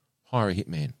 Hire a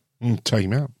hitman. Take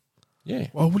him out. Yeah.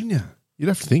 Well, wouldn't you? You'd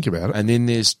have to think about it. And then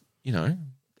there's,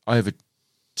 over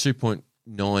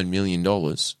 $2.9 million.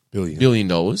 Billion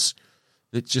dollars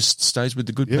that just stays with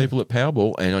the good people at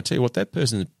Powerball. And I tell you what, that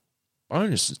person's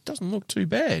bonus doesn't look too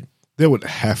bad. There would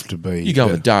have to be. You go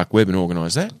on the dark web and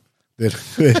organise that. There'd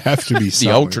have to be the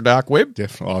something. ultra dark web.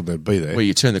 Definitely. Oh, they'd be there. Where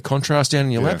you turn the contrast down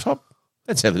on your laptop.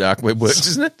 That's how the dark web works,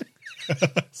 isn't it?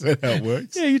 Is that how it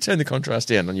works? Yeah, you turn the contrast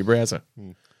down on your browser.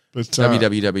 But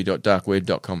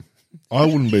www.darkweb.com. I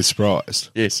wouldn't be surprised.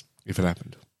 Yes. If it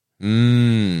happened.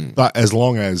 But as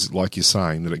long as, like you're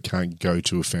saying, that it can't go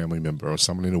to a family member or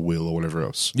someone in a will or whatever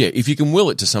else. Yeah, if you can will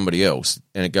it to somebody else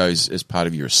and it goes as part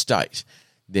of your estate,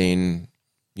 then,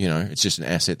 it's just an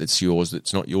asset that's yours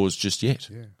that's not yours just yet.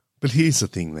 Yeah. But here's the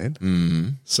thing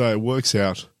then. So it works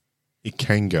out it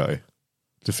can go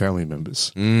to family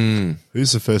members. Mm.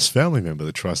 Who's the first family member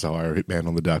that tries to hire a hitman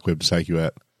on the dark web to take you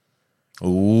out?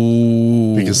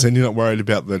 Ooh. Because then you're not worried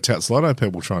about the Tatslotto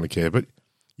people trying to care, but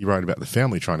you're worried about the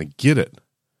family trying to get it.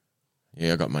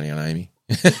 Yeah, I got money on Amy.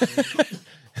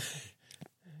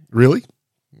 Really?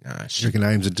 No, Do you reckon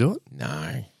Ames would do it?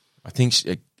 no. I think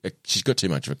she's got too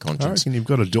much of a I conscience. reckon you've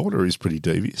got a daughter who's pretty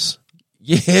devious.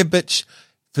 Yeah, but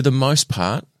for the most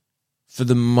part,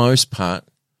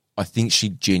 I think she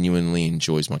genuinely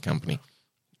enjoys my company.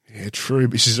 Yeah, true,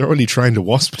 but she's already trained a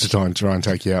wasp to try and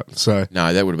take you out. So,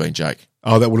 No, that would have been Jake.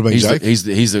 oh, that would have been Jake? He's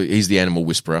the animal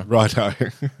whisperer. Righto.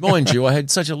 Mind you, I had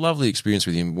such a lovely experience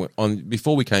with him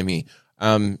before we came here.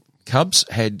 Cubs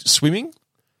had swimming,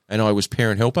 and I was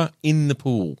parent helper in the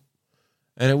pool,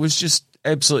 and it was just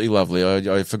absolutely lovely.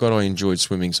 I forgot I enjoyed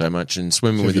swimming so much, and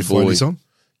swimming with Have the your boy. floaties on?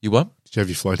 You what? Did you have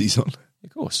your floaties on? Of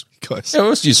course. Guys, How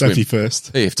else do you swim? safety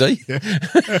first. PFD.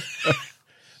 Yeah.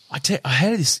 I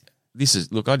had this. This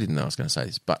is look. I didn't know I was going to say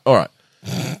this, but all right.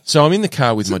 So I'm in the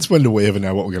car with my. Since when do we ever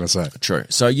know what we're going to say? True.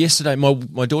 So yesterday,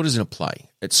 my daughter's in a play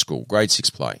at school, grade 6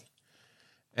 play.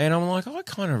 And I'm like, I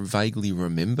kind of vaguely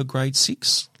remember grade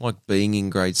 6, like being in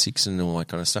grade 6 and all that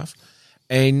kind of stuff.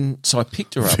 And so I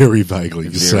picked her up. Very vaguely.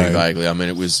 Very vaguely. I mean,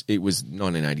 it was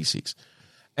 1986.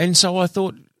 And so I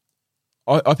thought,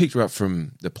 I picked her up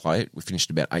from the play. We finished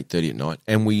about 8:30 at night.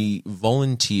 And we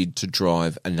volunteered to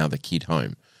drive another kid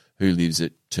home who lives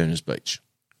at Turners Beach.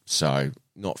 So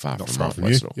not far from my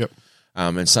place at all. Yep.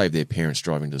 And save their parents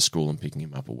driving to the school and picking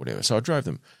him up or whatever. So I drove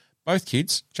them. Both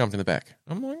kids jumped in the back.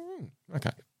 I'm like,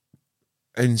 okay.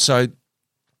 And so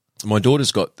my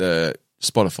daughter's got the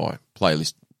Spotify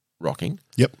playlist rocking.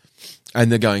 Yep.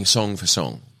 And they're going song for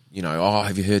song. You know, oh,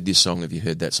 have you heard this song? Have you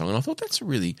heard that song? And I thought that's a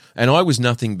really... And I was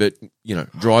nothing but,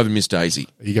 driving Miss Daisy.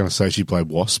 Are you going to say she played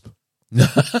Wasp? No.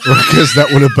 Because that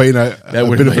would have been a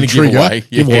bit of a trigger.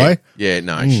 Giveaway. Yeah,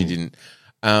 no, she didn't.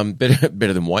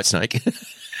 Better than Whitesnake.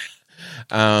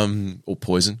 Or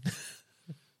Poison.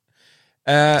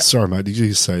 Sorry, mate. Did you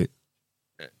just say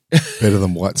better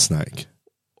than Whitesnake?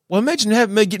 Well, imagine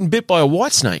having me getting bit by a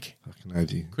whitesnake. Fucking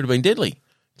hate you. Could have been deadly.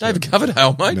 David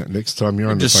Coverdale, mate. Next time you're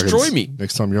on the destroy me.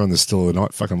 Next time you're on the Still of the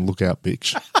Night, fucking look out,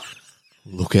 bitch.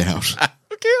 Look out.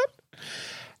 Look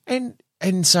out.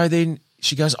 And so then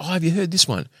she goes, oh, have you heard this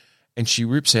one? And she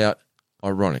rips out,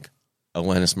 ironic,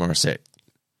 Alanis Morissette.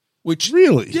 Which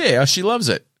Really? Yeah, she loves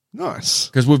it. Nice.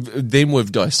 Because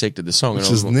we've dissected the song. Which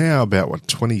and is now about,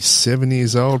 27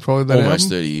 years old, probably, that almost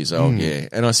album? 30 years old, yeah.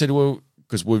 And I said, well,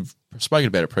 because we've spoken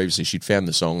about it previously, she'd found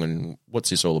the song and what's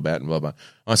this all about and blah, blah.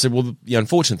 I said, well, the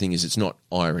unfortunate thing is it's not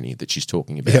irony that she's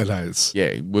talking about. Yeah, no, it's...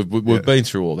 Yeah, we've been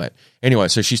through all that. Anyway,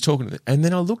 so she's talking to them. And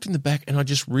then I looked in the back and I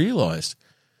just realised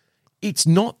it's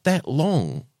not that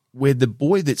long where the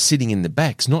boy that's sitting in the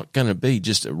back's not going to be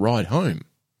just a ride home.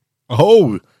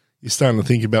 Oh, you're starting to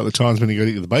think about the times when you got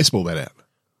to get the baseball bat out.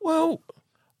 Well,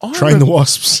 Train the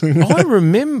wasps. I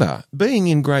remember being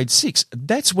in grade 6.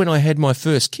 That's when I had my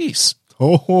first kiss.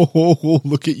 Oh,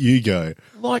 look at you go.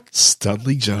 Like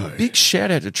Studley Joe. Big shout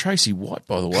out to Tracy White,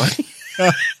 by the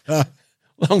way.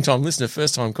 Long time listener,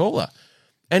 first time caller.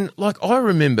 And I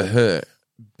remember her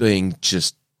being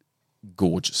just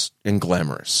gorgeous and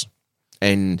glamorous.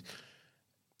 And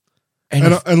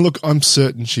look, I'm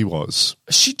certain she was.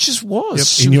 she just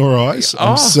was. In your eyes,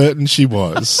 I'm certain she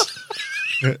was.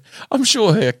 I'm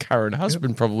sure her current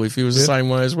husband probably feels the same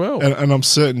way as well. And I'm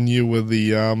certain you were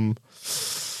the, I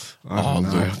don't know.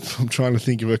 Look. I'm trying to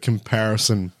think of a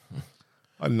comparison.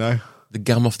 I don't know. The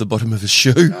gum off the bottom of a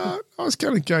shoe. I was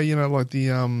going to go, like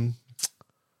the,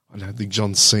 I don't think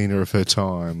John Cena of her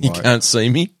time. You can't see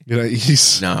me?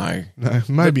 He's... No. No,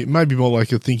 maybe more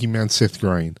like a thinking man Seth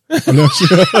Green. I'm not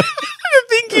sure. The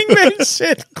thinking man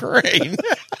Seth Green.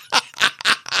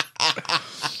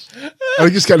 I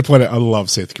just got to point out, I love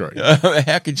Seth Green.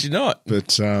 How could you not?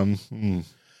 But,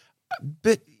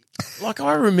 But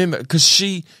I remember because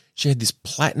she had this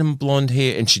platinum blonde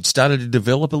hair and she'd started to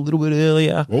develop a little bit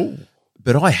earlier. oh,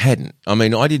 But I hadn't. I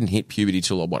mean, I didn't hit puberty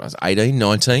till I was 18,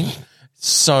 19.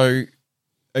 So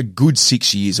a good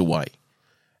 6 years away.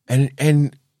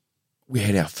 And we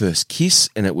had our first kiss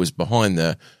and it was behind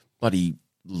the bloody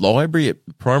library at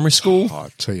primary school. I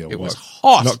tell you It what. was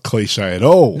hot. Not cliche at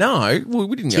all. No,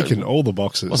 we didn't Ticking go. all the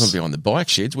boxes. It wasn't behind the bike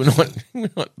sheds. We're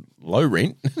not low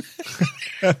rent.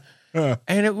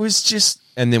 And it was just,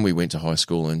 and then we went to high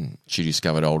school and she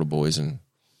discovered older boys and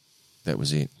that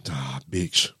was it.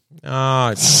 Bitch.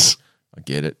 I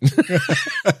get it.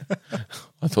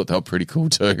 I thought they were pretty cool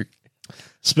too.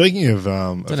 Speaking of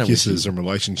kisses you- and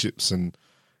relationships and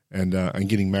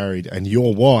getting married and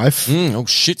your wife, Oh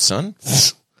shit, son!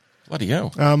 Bloody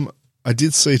hell! I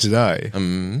did see today,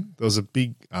 Mm. there was a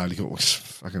big article, which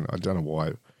fucking, I don't know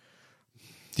why.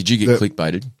 Did you get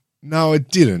clickbaited? No, I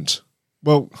didn't.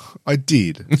 Well, I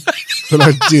did, but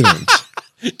I didn't.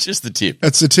 Just the tip.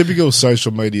 It's the typical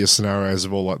social media scenarios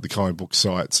of all like the comic book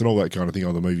sites and all that kind of thing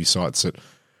on the movie sites that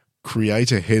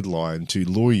create a headline to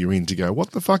lure you in to go,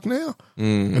 what the fuck now?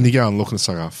 And you go and look and it's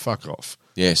like, oh, fuck off.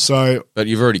 Yes. So But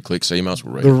you've already clicked, so you must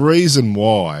well read the it. reason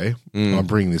why I'm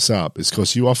bringing this up is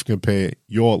because you often compare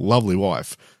your lovely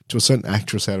wife to a certain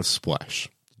actress out of Splash.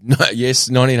 No,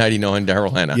 yes, 1989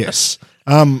 Daryl Hannah. Yes.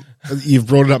 You've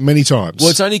brought it up many times.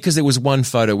 Well, it's only because there was one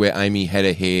photo where Amy had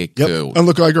her hair curled. And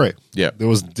look, I agree. Yep. There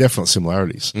was definite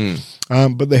similarities.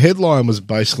 But the headline was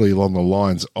basically along the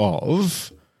lines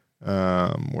of,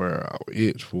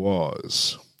 it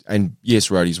was... And yes,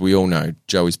 roadies, we all know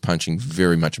Joey's punching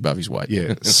very much above his weight.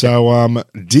 Yeah. So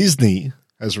Disney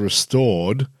has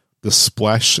restored the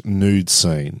Splash nude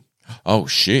scene. Oh,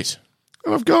 shit.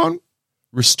 And I've gone,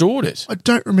 Restored it. I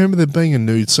don't remember there being a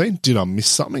nude scene. Did I miss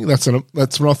something? That's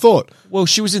what I thought. Well,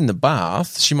 she was in the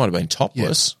bath. She might have been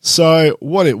topless. So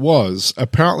what it was,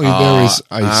 apparently there is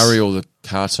a... Ariel the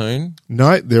cartoon.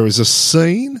 No, there is a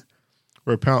scene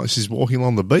where apparently she's walking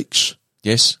along the beach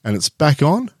Yes. and it's back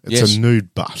on. It's Yes. a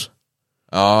nude butt.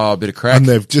 Oh, a bit of crack. And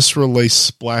they've just released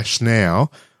Splash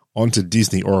now onto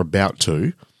Disney, or about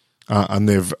to, and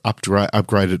they've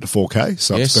upgraded it to 4K,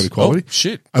 so yes. it's better quality. Oh,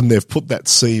 shit. And they've put that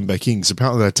scene back in, because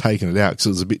apparently they've taken it out because it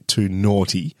was a bit too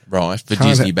naughty. Right, for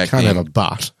Disney back can't then. have a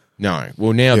butt. No.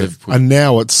 Well, now Yeah. they've put... And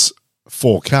now it's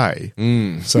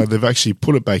 4K. So they've actually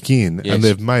put it back in, Yes. and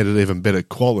they've made it even better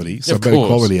quality, so Of better course.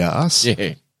 quality ass.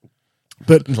 Yeah.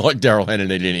 But, Like Daryl Hannah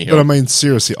need any but I help. mean,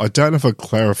 seriously, I don't know if I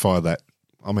clarify that.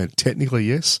 I mean, technically,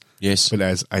 yes, Yes. but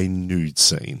as a nude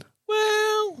scene.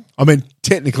 Well, I mean,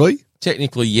 technically,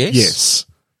 technically, yes. yes,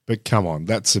 but come on,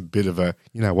 that's a bit of a,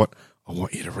 you know what, I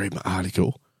want you to read my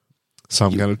article, so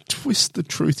I'm going to twist the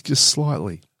truth just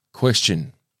slightly.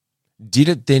 Question. Did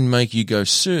it then make you go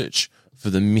search for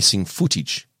the missing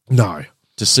footage No,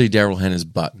 to see Daryl Hannah's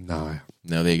butt? no,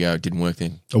 No, there you go. It didn't work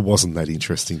then. it wasn't that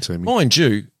interesting to me. Mind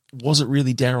you, was it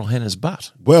really Daryl Hannah's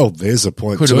butt? Well, there's a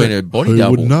point Could too. have been a body Who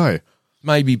double. would know?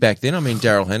 Maybe back then. I mean,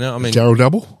 Daryl Hannah. I mean, Daryl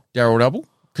Double? Daryl Double.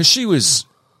 Because she was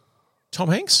Tom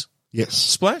Hanks, Yes.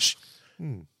 Splash.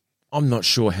 I'm not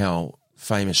sure how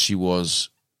famous she was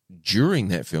during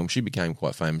that film. She became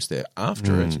quite famous there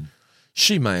after it.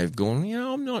 She may have gone, you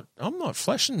know, I'm not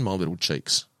flashing my little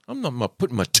cheeks. I'm not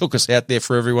putting my tuchus out there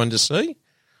for everyone to see.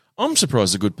 I'm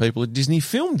surprised the good people at Disney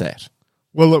filmed that.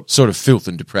 Well, Sort of filth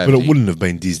and but depravity. it wouldn't have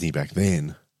been Disney back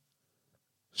then.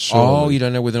 Oh, Surely. you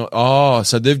don't know whether or not. Oh,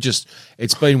 so they've just,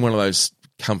 it's been one of those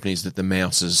companies that the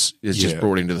mouse has just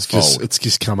brought into the fold. It's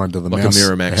just come under the Like mouse. a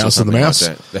Miramax the or House of the something Mouse.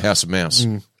 like that. The House of Mouse.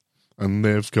 And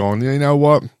they've gone, you know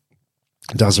what?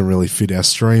 It doesn't really fit our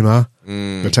streamer.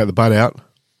 We'll take the butt out.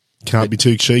 Can't be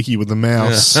too cheeky with the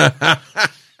mouse.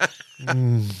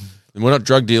 And we're not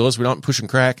drug dealers. We're not pushing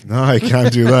crack. No, you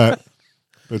can't do that.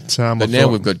 But But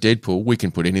we've got Deadpool. We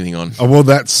can put anything on. Oh, well,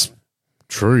 that's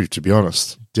true, to be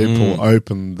honest. Deadpool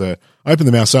opened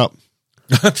the mouse up.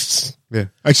 Yeah.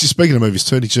 Actually, speaking of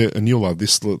movies, and you'll love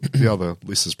this, the other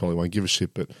listeners probably won't give a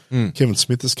shit, but Kevin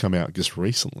Smith has come out just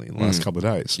recently in the last couple of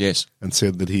days. Yes. And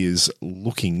said that he is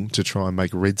looking to try and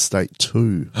make Red State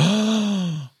 2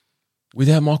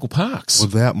 Without Michael Parks.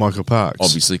 without Michael Parks.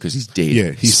 Obviously, because he's dead.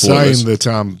 Yeah, he's Spoilers. saying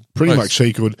that pretty Right. much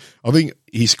he could. I think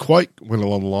his quote went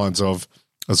along the lines of,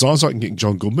 as long as I can get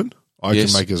John Goodman, I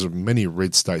Yes. can make as many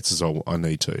Red States as I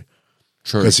need to.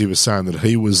 True. Because he was saying that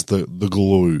he was the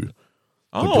glue that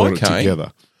Oh, brought it okay.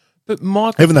 together. But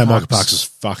Michael Even though Parks, Michael Parks is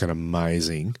fucking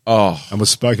amazing, Oh. and we've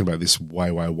spoken about this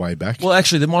way back. Well,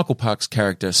 actually, the Michael Parks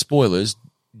character, spoilers,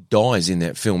 dies in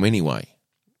that film anyway.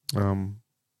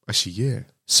 Actually, yeah.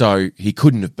 So he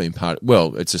couldn't have been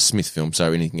well, it's a Smith film,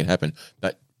 so anything can happen.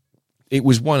 But it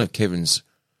was one of Kevin's,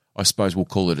 I suppose we'll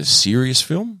call it a serious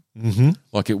film. Mm-hmm.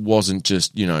 Like it wasn't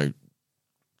just, smoochy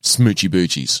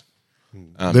boochies.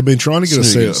 They've been trying to get a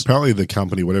sequel. Snooties. Apparently, the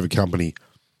company, whatever company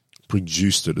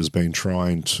produced it, has been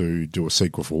trying to do a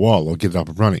sequel for a while or get it up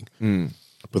and running.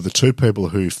 But the two people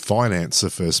who financed the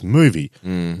first movie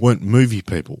weren't movie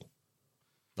people.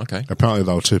 Okay. Apparently,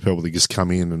 they were two people that just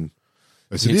come in and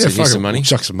they said, Here's "Yeah, fuck some it, money." we'll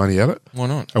chuck some money at it." Why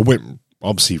not? It went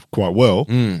obviously quite well.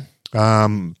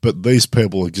 But these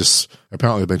people are just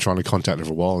apparently been trying to contact them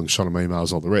for a while and shot them emails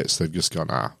and all the rest. They've just gone,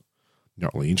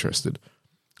 not really interested.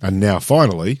 And now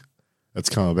finally, it's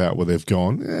come about where they've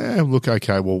gone, look,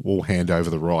 okay, we'll hand over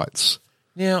the rights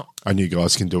Now, and you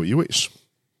guys can do what you wish.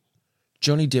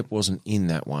 Johnny Depp wasn't in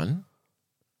that one.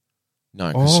 No,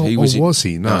 because he was was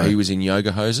he? No. he was in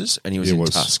Yoga Hoses and he was in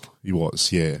Tusk. He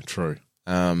was, yeah, true.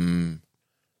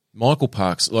 Michael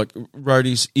Parks, like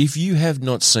roadies, if you have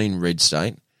not seen Red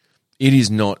State, it is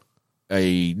not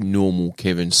a normal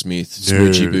Kevin Smith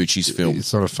Smoochy Boochies film.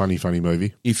 It's not a funny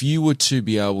movie. If you were to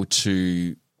be able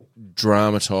to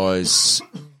dramatise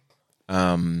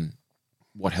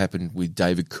what happened with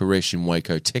David Koresh in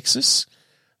Waco, Texas,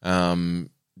 Southern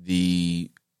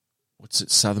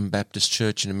Baptist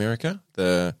Church in America,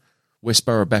 the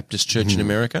Westboro Baptist Church in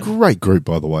America. Great group,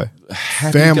 by the way.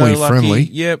 Happy Family go lucky. friendly.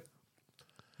 Yep.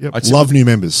 Love new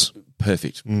members.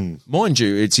 Perfect. Mind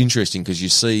you, it's interesting because you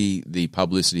see the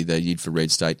publicity they did for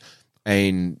Red State,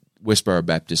 and Westboro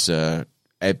Baptists are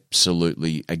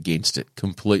absolutely against it,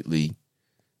 completely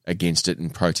against it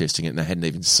and protesting it, and they hadn't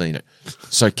even seen it.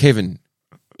 So Kevin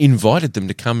invited them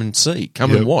to come and see,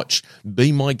 and watch,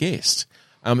 be my guest.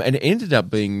 And it ended up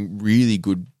being really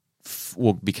good,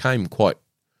 became quite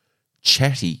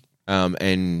chatty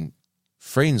and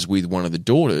friends with one of the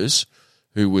daughters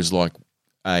who was like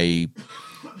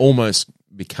almost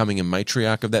becoming a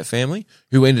matriarch of that family,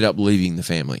 who ended up leaving the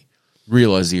family,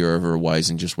 realised the error of her ways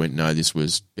and just went, no, this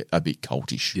was a bit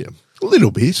cultish. Yeah, a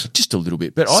little bit. Just a little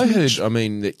bit. But I heard,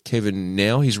 that Kevin,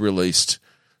 now he's released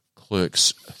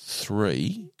Clerks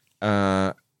 3,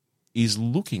 is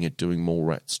looking at doing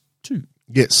Mallrats 2.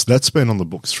 Yes, that's been on the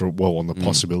books on the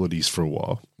possibilities for a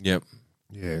while. Yep.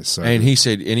 Yeah, so and he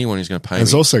said anyone who's going to pay me.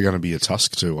 There's also going to be a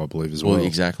Tusk 2, I believe, as well. Well,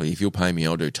 exactly. If you'll pay me,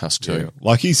 I'll do Tusk 2. Yeah.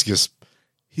 Like he's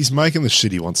making the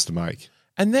shit he wants to make.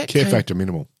 And that Care factor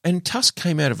minimal. And Tusk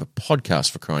came out of a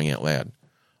podcast, for crying out loud.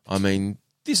 I mean,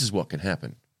 this is what can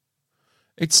happen.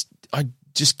 I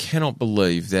just cannot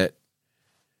believe that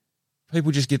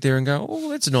people just get there and go, oh,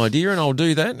 that's an idea and I'll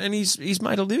do that. And he's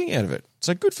made a living out of it.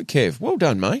 So good for Kev. Well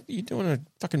done, mate. You're doing a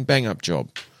fucking bang-up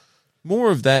job.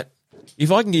 More of that.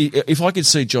 If I could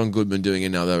see John Goodman doing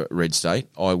another Red State,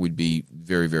 I would be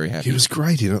very, very happy. He was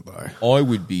great in it, though. I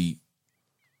would be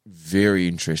very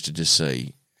interested to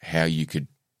see how you could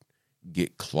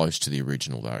get close to the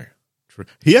original, though. True.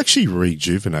 He actually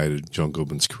rejuvenated John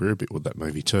Goodman's career a bit with that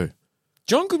movie too.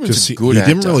 John Goodman's a good actor.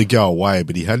 He didn't really go away,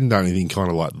 but he hadn't done anything kind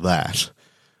of like that.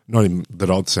 Not even that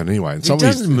I'd seen anyway. And he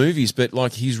does movies, but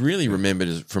like he's really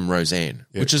remembered from Roseanne,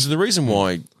 which is the reason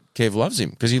why Kev loves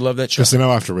him, because he loved that show. Because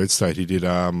after Red State, he did,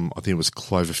 I think it was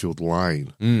Cloverfield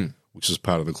Lane, which is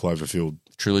part of the Cloverfield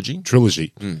trilogy,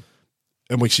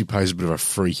 in which he plays a bit of a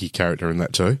freaky character in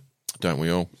that too. Don't we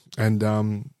all?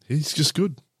 And he's just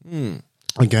good.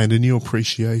 I gained a new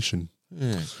appreciation.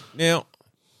 Yeah. Now,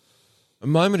 a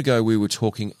moment ago, we were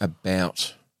talking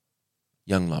about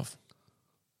Young Love.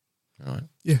 Right?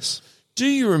 Yes. Do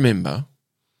you remember,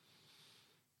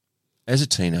 as a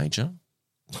teenager,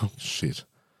 oh shit,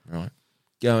 right,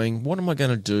 going, what am I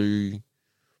going to do?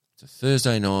 It's a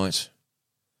Thursday night.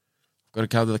 I've got to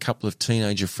cover with a couple of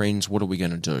teenager friends. What are we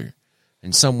going to do?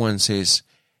 And someone says,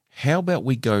 how about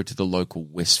we go to the local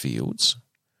Westfields,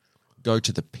 go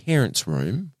to the parents'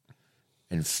 room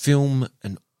and film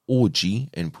an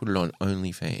orgy and put it on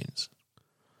OnlyFans?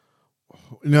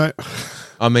 No.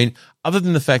 I mean, other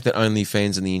than the fact that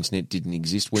OnlyFans and the internet didn't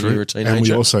exist when you were a teenager. And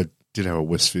we also did have a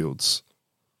Westfields.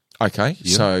 Okay,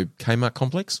 so Kmart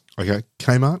complex? Okay,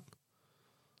 Kmart.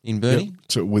 In Burnie? Yep.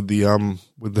 So with the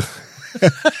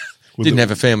didn't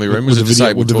have a family room. It was a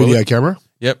disabled toilet. With the video camera?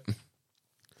 Yep.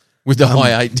 With the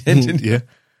high 8 dented. Yeah.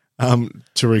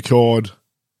 To record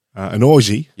an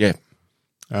orgy. Yeah.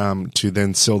 To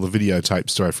then sell the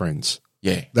videotapes to our friends.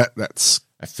 Yeah. That's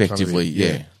effectively,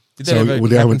 yeah. Did that so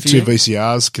we'd have two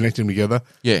VCRs, connect them together.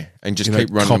 Yeah, and just keep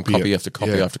running copy after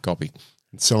copy after copy.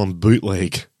 And sell them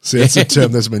bootleg. See, that's a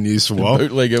term that's been used for a while.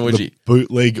 Bootleg orgy. The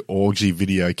bootleg orgy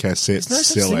video cassette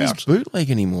sellout. There's no such thing as bootleg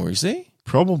anymore, is there?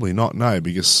 Probably not, no,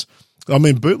 because, I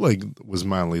mean, bootleg was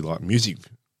mainly like music.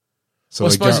 So I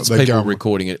suppose it's people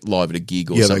recording it live at a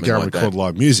gig or something like that. Yeah, they go and record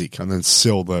live music and then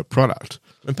sell the product.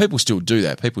 And people still do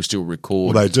that. People still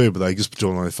record. Well, they do, but they just put it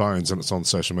on their phones and it's on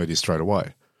social media straight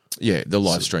away. Yeah, they're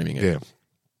live streaming it. Yeah.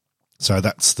 So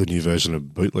that's the new version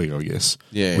of bootleg, I guess.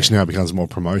 Yeah. Which now becomes more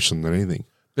promotion than anything.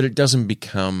 But it doesn't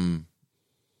become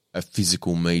a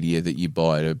physical media that you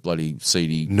buy at a bloody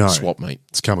CD swap meet.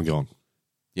 It's come and gone.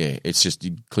 Yeah, it's just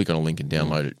you click on a link and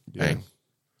download it. Bang. Yeah.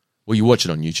 Well, you watch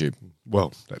it on YouTube.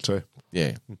 Well, that too.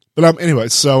 Yeah. But anyway,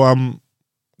 so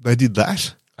they did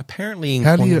that. Apparently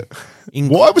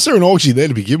why was there an orgy there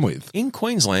to begin with? In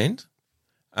Queensland.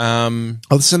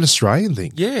 It's an Australian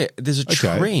thing. Yeah, there's a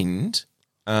trend.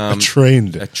 A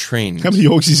trend. How many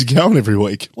orgies are going every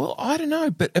week? Well, I don't know,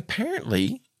 but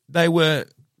apparently the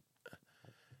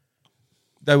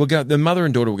mother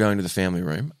and daughter were going to the family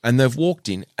room, and they've walked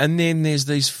in, and then there's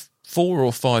these 4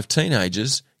 or 5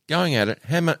 teenagers going at it,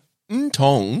 hammer and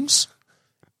tongs,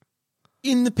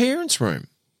 in the parents' room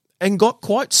and got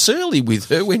quite surly with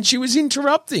her when she was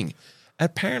interrupting.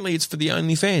 Apparently it's for the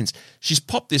OnlyFans. She's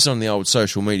popped this on the old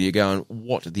social media going,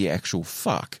 what the actual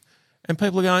fuck? And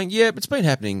people are going, yeah, but it's been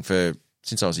happening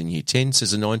since I was in year 10,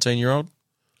 says a 19-year-old.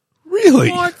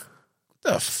 Really? Like,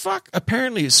 the fuck?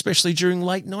 Apparently, especially during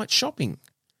late night shopping.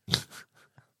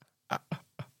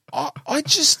 I'm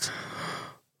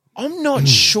not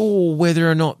sure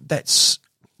whether or not that's,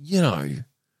 there's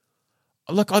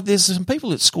some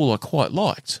people at school I quite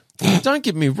liked. Don't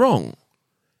get me wrong.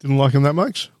 Didn't like him that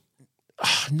much?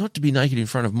 Not to be naked in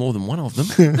front of more than one of them.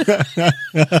 I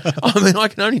mean, I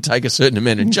can only take a certain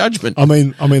amount of judgment. I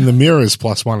mean, the mirror is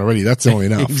 +1 already. That's all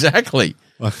enough. Exactly.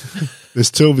 There's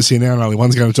 2 of us here now, and only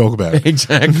one's going to talk about it.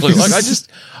 Exactly. Like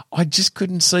I just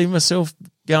couldn't see myself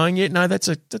going, yeah, no, that's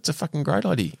a fucking great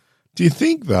idea. Do you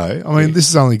think though? I mean, this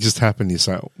has only just happened. You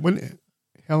say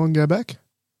how long ago back?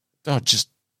 Oh, just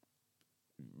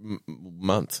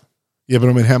month. Yeah, but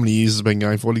I mean, how many years has it been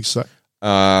going for? Did you say?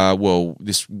 Well,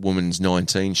 this woman's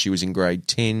 19. She was in grade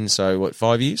 10, so what,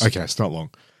 5 years? Okay, it's not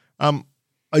long.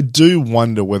 I do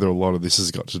wonder whether a lot of this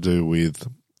has got to do with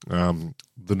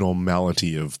the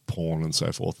normality of porn and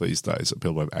so forth these days that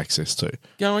people have access to.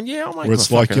 Going, yeah, I'll make where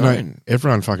it's my like, fucking own.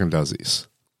 everyone fucking does this.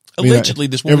 Allegedly,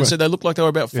 this woman said they looked like they were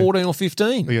about 14 or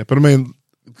 15. Yeah, but I mean,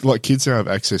 like kids now have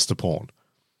access to porn.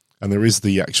 And there is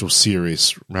the actual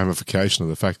serious ramification of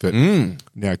the fact that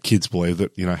now kids believe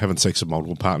that, having sex with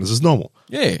multiple partners is normal.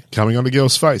 Yeah. Coming on a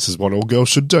girl's face is what all girls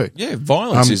should do. Yeah,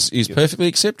 violence is perfectly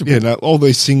acceptable. Yeah, now, all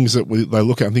these things that they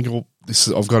look at and think,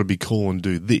 I've got to be cool and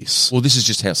do this. Well, this is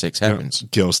just how sex happens.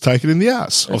 Girls take it in the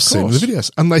ass. I've seen the videos.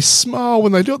 And they smile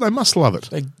when they do it. They must love it.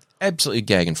 They're absolutely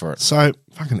gagging for it. So,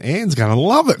 fucking Anne's going to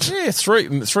love it. Yeah,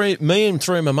 me and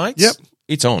 3 of my mates. Yep.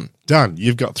 It's on. Done.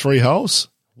 You've got 3 holes.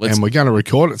 And we're going to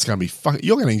record it. It's going to be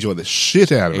you're going to enjoy the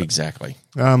shit out of it. Exactly.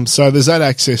 So there's that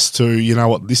access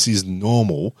to, this is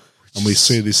normal, and we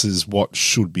see this as what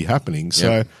should be happening.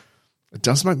 So it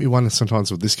does make me wonder sometimes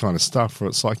with this kind of stuff where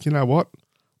it's like, you know what?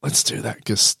 Let's do that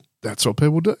because that's what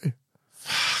people do.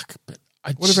 Fuck. But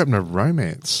what about no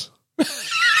romance?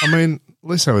 I mean,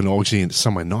 let's have an orgy into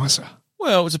somewhere nicer.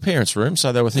 Well, it was a parents' room,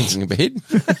 so they were thinking ahead.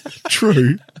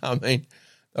 True. I mean,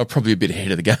 they were probably a bit ahead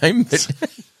of the game, but...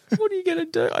 What are you going to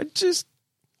do? I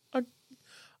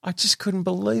just couldn't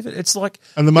believe it. It's like...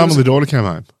 And the mum and the daughter came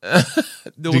home.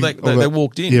 They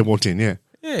walked in. Yeah, walked in, yeah.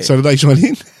 So did they join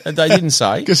in? They didn't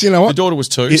say. Because you know what? The daughter was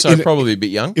 2, so probably a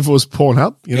bit young. If it was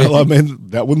Pornhub,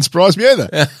 that wouldn't surprise me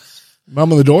either.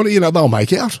 Mum and the daughter, they'll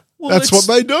make out. Well, that's what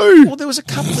they do. Well, there was a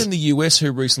couple in the US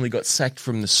who recently got sacked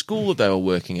from the school that they were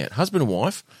working at. Husband and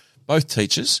wife, both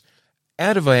teachers.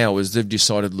 Out of hours, they've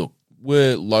decided, look,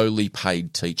 we're lowly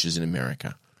paid teachers in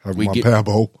America. We get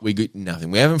Powerball. We get nothing.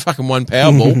 We haven't fucking won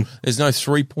Powerball. There's no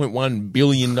 $3.1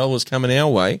 billion coming our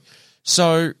way.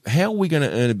 So how are we going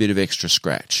to earn a bit of extra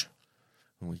scratch?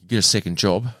 We could get a second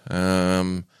job,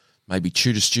 maybe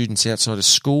tutor students outside of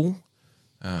school.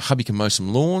 Hubby can mow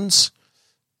some lawns.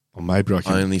 Or maybe I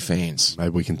can... OnlyFans.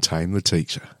 Maybe we can tame the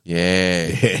teacher. Yeah.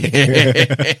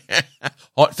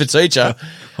 Hot for teacher.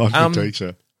 Hot for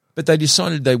teacher. But they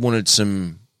decided they wanted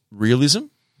some realism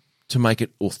to make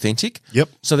it authentic. Yep.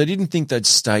 So they didn't think they'd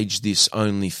stage this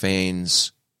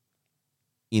OnlyFans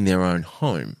in their own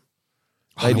home.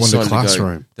 They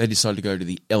decided to go to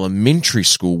the elementary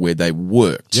school where they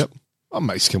worked. Yep. That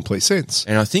makes complete sense.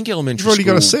 And I think elementary You've already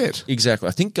school... got a set. Exactly.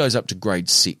 I think goes up to grade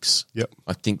 6. Yep.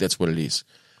 I think that's what it is.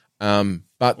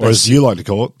 But or as you like to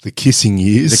call it, the kissing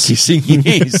years. The kissing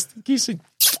years. The kissing.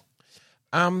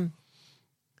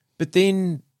 But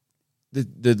then...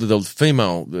 The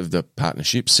female of the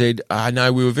partnership said,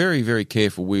 no, we were very, very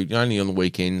careful. We only on the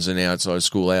weekends and outside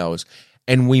school hours.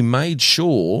 And we made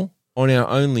sure on our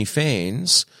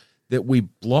OnlyFans that we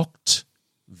blocked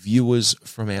viewers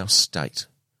from our state.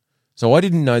 So I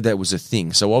didn't know that was a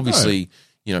thing. So obviously,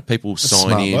 people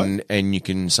sign in and you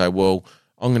can say, well,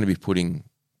 I'm going to be putting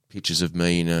pictures of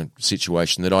me in a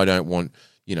situation that I don't want,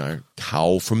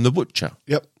 Carl from the butcher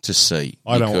to see.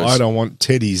 I don't want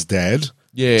Teddy's dad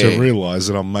to realise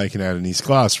that I'm making out in his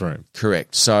classroom.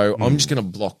 Correct. So I'm just going to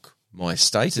block my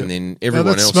state and then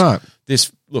everyone else. Smart.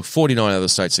 There's 49 other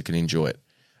states that can enjoy it.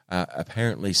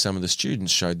 Apparently some of the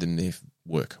students showed them their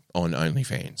work on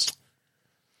OnlyFans.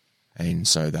 And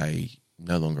so they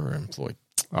no longer are employed.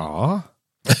 Ah.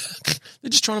 They're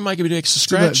just trying to make a bit of extra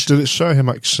scratch. Did it show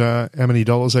how many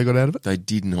dollars they got out of it? They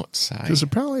did not say. Because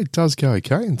apparently it does go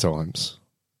okay in times.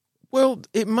 Well,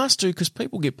 it must do because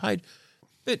people get paid.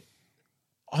 But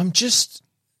I'm just,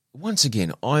 once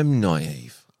again, I'm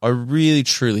naive. I really,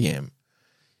 truly am.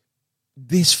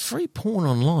 There's free porn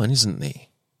online, isn't there?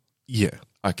 Yeah.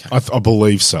 Okay. I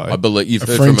believe so. I believe you've A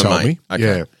heard friend from a told mate. me.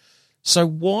 Okay. Yeah. So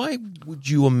why would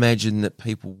you imagine that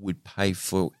people would pay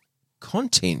for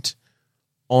content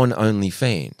on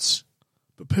OnlyFans?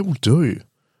 But people do.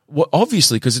 Well,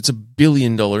 obviously, because it's $1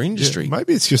 billion industry. Yeah,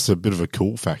 maybe it's just a bit of a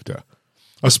cool factor.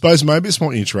 I suppose maybe it's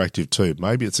more interactive too.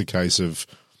 Maybe it's a case of,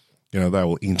 they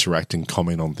will interact and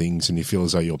comment on things and you feel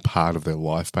as though you're part of their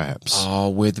life perhaps. Oh,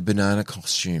 wear the banana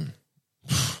costume.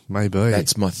 Maybe.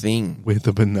 That's my thing. Wear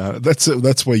the banana.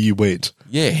 That's where you went.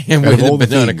 Yeah, and wear Out of the all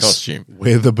banana things, costume.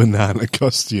 Wear the banana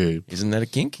costume. Isn't that a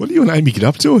kink? What do you and Amy get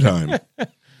up to at home?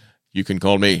 You can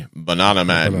call me Banana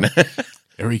Man.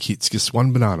 Eric hits just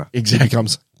one banana. Exactly. He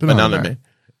becomes banana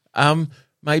man.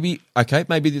 Maybe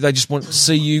they just want to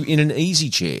see you in an easy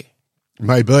chair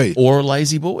Maybe. or a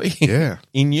lazy boy. Yeah.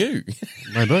 In you.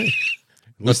 Maybe.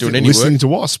 Not doing any Listening work. to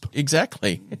Wasp.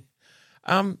 Exactly.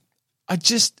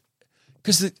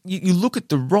 Because you look at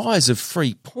the rise of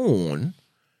free porn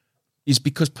is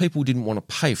because people didn't want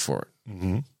to pay for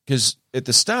it. Because at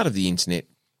the start of the internet,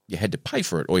 you had to pay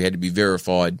for it or you had to be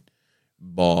verified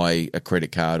by a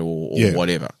credit card or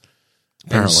whatever.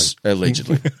 Apparently.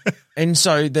 Allegedly. And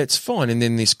so that's fine. And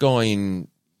then this guy in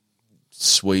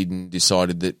Sweden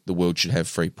decided that the world should have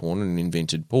free porn and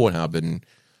invented Pornhub, and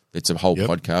it's a whole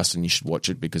podcast and you should watch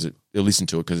it because listen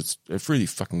to it because it's really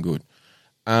fucking good.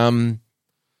 And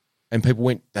people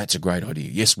went, that's a great idea.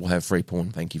 Yes, we'll have free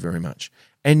porn. Thank you very much.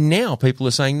 And now people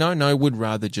are saying, no, we'd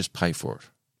rather just pay for it.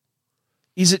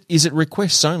 Is it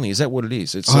requests only? Is that what it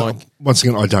is? It's Once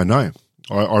again, I don't know.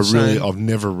 I've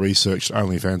never researched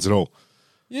OnlyFans at all.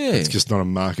 Yeah. It's just not a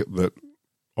market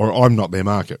or I'm not their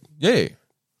market. Yeah.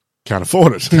 Can't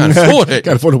afford it. Can't afford it.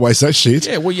 Can't afford to waste that shit.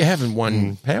 Yeah, well, you haven't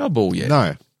won Powerball yet.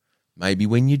 No. Maybe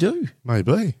when you do.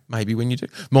 Maybe. Maybe when you do.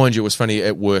 Mind you, it was funny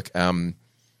at work.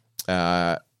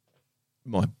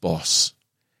 My boss,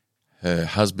 her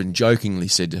husband jokingly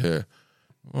said to her,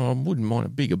 I wouldn't mind a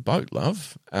bigger boat,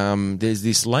 love. There's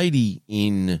this lady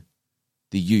in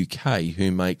the UK who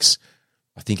makes,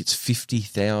 I think it's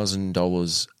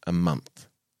 $50,000 a month.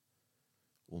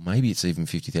 Or maybe it's even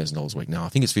 $50,000 a week. No, I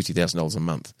think it's $50,000 a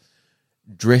month.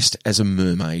 Dressed as a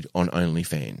mermaid on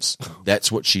OnlyFans.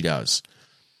 That's what she does.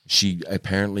 She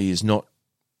apparently is not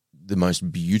the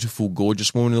most beautiful,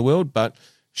 gorgeous woman in the world, but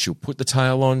she'll put the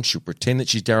tail on, she'll pretend that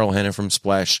she's Daryl Hannah from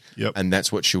Splash, and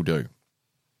that's what she'll do.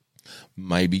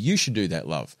 Maybe you should do that,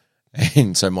 love.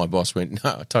 And so my boss went,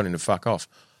 no, I told him to fuck off.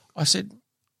 I said,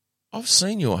 I've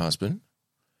seen your husband.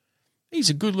 He's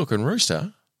a good-looking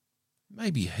rooster.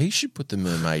 Maybe he should put the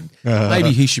mermaid.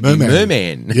 Maybe he should be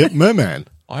merman. Yep, merman.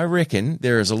 I reckon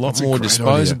there is a lot more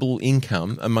disposable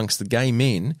income amongst the gay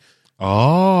men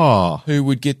who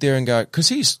would get there and go, because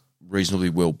he's reasonably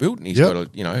well built and he's got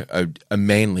a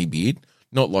manly beard,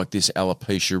 not like this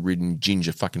alopecia-ridden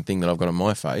ginger fucking thing that I've got on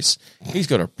my face. He's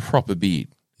got a proper beard.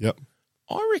 Yep.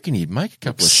 I reckon he'd make a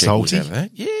couple of shekels out of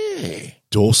that. Yeah.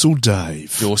 Dorsal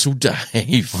Dave. Dorsal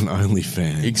Dave. On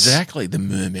OnlyFans. Exactly, the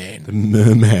merman. The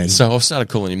merman. So I've started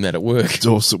calling him that at work.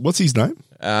 Dorsal. What's his name?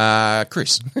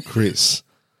 Chris. Chris.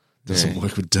 Doesn't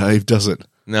work with Dave, does it?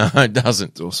 No, it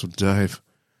doesn't. Dorsal Dave.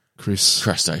 Chris.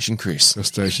 Crustacean Chris.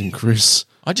 Crustacean Chris.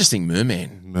 I just think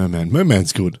merman. Merman.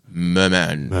 Merman's good.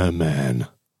 Merman. Merman.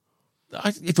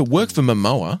 If it worked for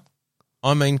Momoa,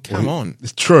 I mean, come on.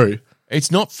 It's true. It's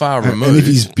not far removed. And if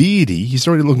he's beardy, he's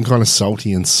already looking kind of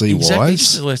salty and sea-wise. Exactly.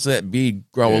 Just lets that beard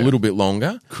grow a little bit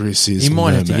longer. Chris is He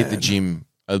might have to merman. hit the gym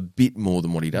a bit more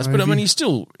than what he does. Maybe. But, I mean, he's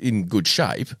still in good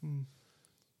shape.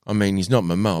 I mean, he's not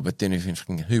Momoa, but then if you're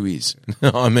thinking, who is?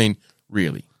 I mean,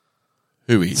 really,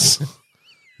 who is?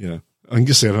 Yeah. I can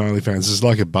just say on OnlyFans, there's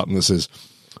like a button that says,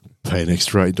 pay an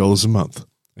extra $8 a month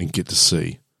and get to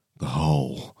see the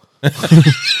whole.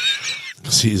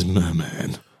 Because he is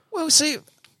merman. Well, see,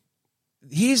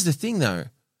 here's the thing, though.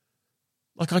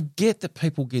 Like, I get that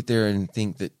people get there and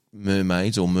think that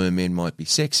mermaids or mermen might be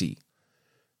sexy.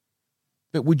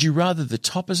 But would you rather the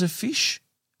top as a fish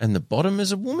and the bottom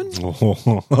as a woman? Because,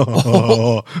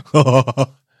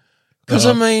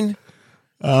 I mean,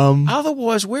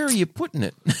 otherwise, where are you putting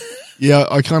it? Yeah,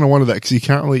 I kind of wanted that because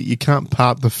you can't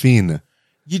part the fin.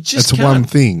 You just It's can't. one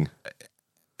thing.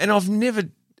 And I've never,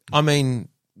 I mean,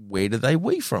 where do they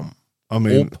wee from? I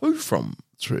mean, or poo from?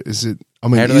 is it? I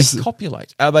mean, How do they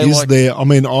copulate? Are they is like, there? I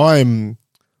mean,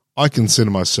 I consider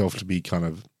myself to be kind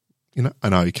of,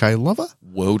 an okay lover,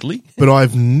 worldly? but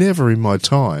I've never in my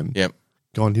time Yep.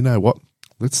 gone, you know what?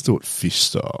 Let's do it fish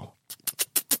style.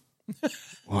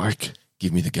 Like,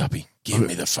 Give me the guppy. Give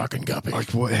me the fucking guppy. like,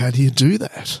 what? How do you do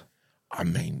that? I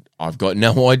mean, I've got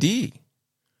no idea.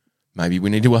 Maybe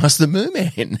we need to ask the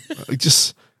merman.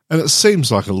 And it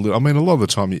seems like a little. I mean, a lot of the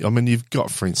time, you've got,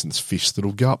 for instance, fish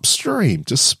that'll go upstream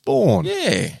to spawn.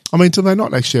 Yeah. I mean, do they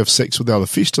not actually have sex with the other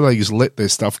fish? Do they just let their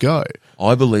stuff go?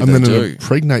 I believe and they then do. it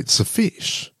impregnates the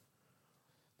fish.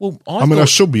 Well, I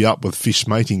should be up with fish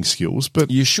mating skills,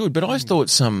 but you should. But I thought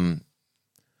some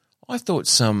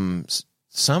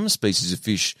species of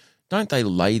fish, don't they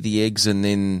lay the eggs and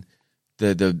then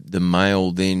the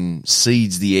male then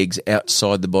seeds the eggs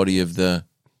outside the body of the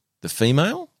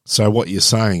female? so what you're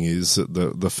saying is that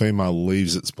the female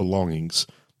leaves its belongings.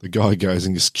 The guy goes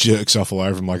and just jerks off all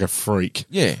over him like a freak.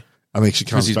 Yeah. I think she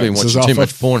comes Because he's back been and watching says, too "Oh,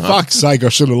 much for Pornhub." fuck's sake, I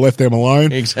should have left them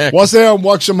alone." Exactly. What's there? I'm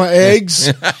watching my eggs.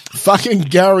 Fucking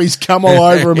Gary's come all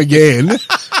over him again.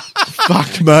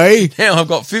 Fuck me. Now I've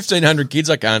got 1,500 kids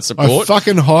I can't I support.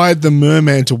 fucking hired the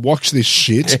merman to watch this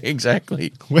shit.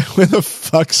 Exactly. Where the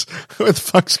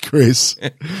fuck's Chris?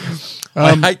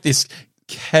 I hate this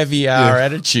caviar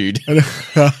attitude.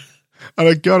 And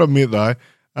I gotta admit though,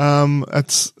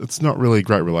 it's not really a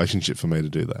great relationship for me to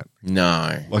do that.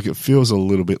 No. Like, it feels a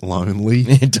little bit lonely.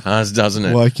 It does, doesn't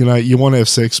it? Like, you want to have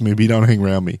sex with me, but you don't hang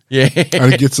around me. Yeah.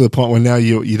 And it gets to the point where now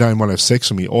you don't want to have sex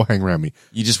with me or hang around me.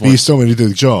 You just But you want, still want me to do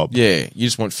the job. yeah, you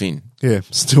just want Finn. Yeah,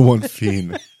 still want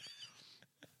Finn.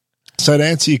 So to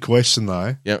answer your question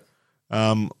though, Yep.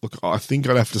 look, I think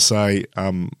I'd have to say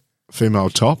female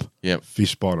top, Yep.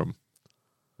 fish bottom.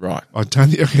 Right. I don't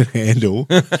think I can handle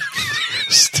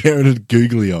staring at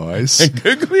googly eyes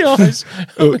Googly eyes.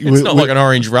 It's not like an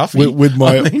orange roughie. with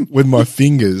my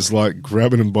fingers, like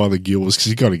grabbing them by the gills, because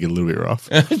you got to get a little bit rough.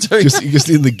 just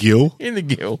in the gill, in the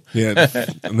gill. yeah,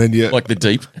 and then Like the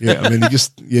deep. yeah, and then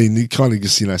you kind of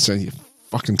just saying, "You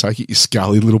fucking take it, you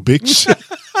scaly little bitch,"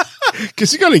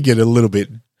 because you got to get a little bit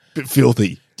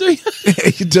filthy. Do you?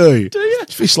 Yeah, you do. Do you?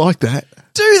 Fish like that.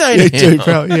 Do they Yeah, now? you do,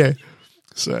 pal. Yeah.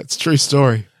 So it's a true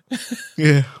story.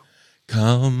 Yeah.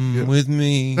 Come with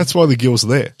me That's why the gills are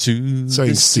there. to So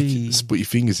you the sea. put your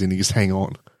fingers in and just hang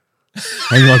on.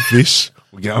 Hang on, fish.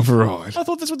 We're going for a ride. I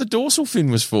thought that's what the dorsal fin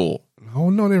was for. Oh,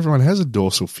 not everyone has a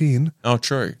dorsal fin, Oh,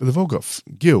 true. but they've all got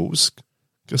gills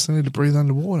because they need to breathe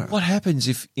underwater. What happens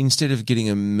if instead of getting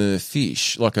a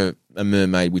merfish, like a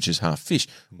mermaid which is half fish,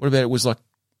 what about it was like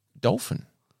dolphin?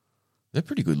 They're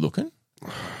pretty good looking.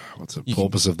 What's the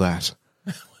purpose of that?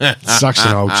 It's such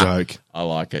an old joke. I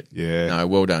like it. Yeah. No,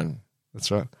 well done. That's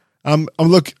right.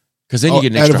 Look, Because then you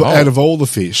get an out extra hole. out of all the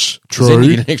fish, 'Cause then you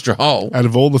true. get an extra hole. Out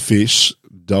of all the fish,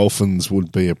 dolphins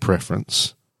would be a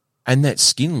preference. And that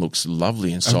skin looks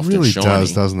lovely and soft It really and shiny.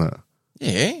 does, doesn't it?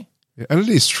 Yeah. Yeah, and it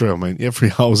is true. I mean, every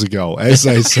hole's a goal, as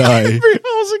they say. Every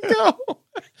hole's a goal.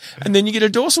 And then you get a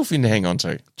dorsal fin to hang on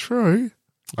to. True.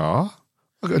 Ah,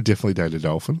 I could definitely date a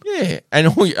dolphin. Yeah. And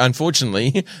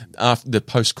unfortunately, after the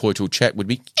post-coital chat would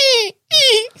be...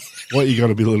 What you got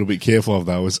to be a little bit careful of,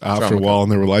 though, is after a Drama while in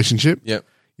the relationship, Yep.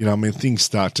 you know, I mean, things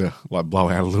start to like blow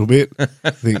out a little bit.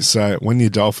 So when your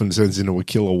dolphin turns into a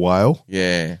killer whale,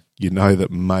 Yeah. you know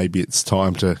that maybe it's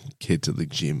time to head to the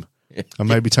gym and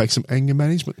maybe take some anger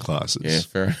management classes. Yeah,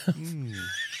 fair enough.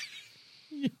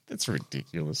 Yeah, that's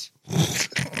ridiculous.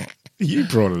 You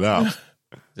brought it up.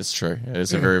 That's true.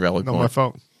 It's a very valid Not my point.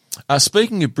 fault.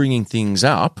 Speaking of bringing things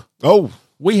up, Oh,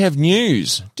 we have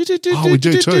news. we do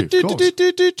too, of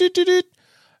course.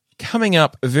 Coming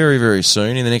up very, very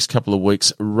soon, in the next couple of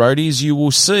weeks, roadies, you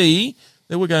will see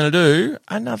that we're going to do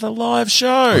another live show.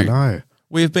 I know.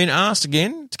 We have been asked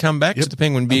again to come back to the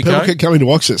Penguin Beer People Co. keep coming to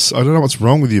watch this. I don't know what's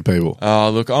wrong with you people. Oh,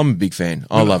 look, I'm a big fan.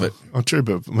 I love it. I'm true,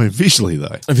 but I mean, visually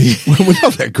though, It's we're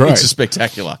not that great.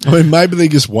 spectacular. I mean, maybe they're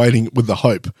just waiting with the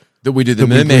hope That we did the that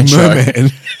we Merman bring show.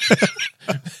 Merman.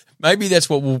 Maybe that's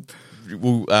what we'll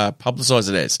publicise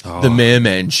it as. The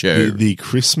Merman show. the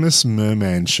Christmas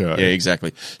Merman show. Yeah,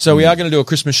 exactly. So we are going to do a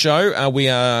Christmas show. We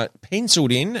are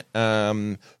penciled in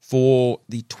for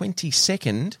the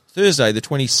 22nd, Thursday, the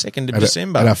 22nd of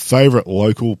December. At our favourite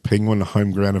local Penguin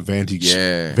home ground advantage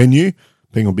venue,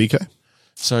 Penguin Beer Co.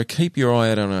 So keep your eye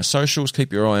out on our socials.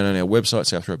 Keep your eye out on our website,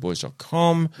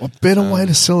 southrowboys.com. What better way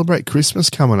to celebrate Christmas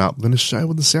coming up than a show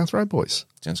with the South Road Boys?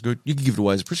 Sounds good. You can give it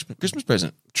away as a Christmas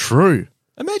present. True.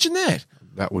 Imagine that.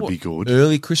 That would be good.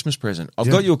 Early Christmas present. I've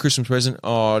got you a Christmas present.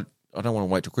 Oh, I don't want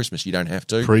to wait till Christmas. You don't have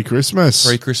to. Pre-Christmas.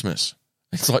 Pre-Christmas.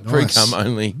 It's like Nice. pre-cum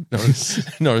only,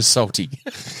 not as salty.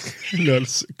 No,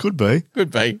 it could be. Could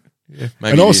be. Yeah.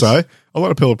 Maybe And it also, is. a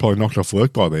lot of people are probably knocked off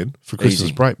work by then for Christmas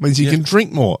Easy. break. Means you can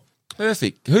drink more.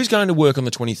 Perfect. Who's going to work on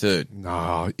the 23rd?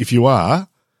 No, if you are,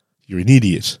 you're an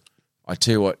idiot. I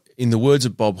tell you what, in the words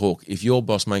of Bob Hawke, if your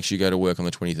boss makes you go to work on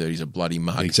the 23rd, he's a bloody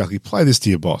mug. Exactly. Play this to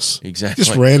your boss. Exactly.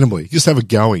 Just randomly. Just have it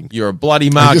going. You're a bloody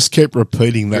And mug. just keep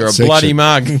repeating that You're a section. bloody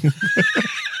mug.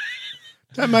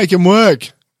 Don't make him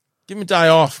work. Give him a day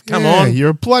off. Come Yeah, on.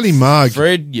 you're a bloody mug.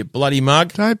 Fred, you bloody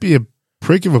mug. Don't be a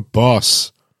prick of a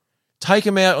boss. Take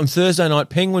him out on Thursday night,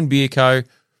 Penguin Beer Co.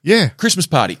 Yeah, Christmas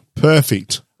party.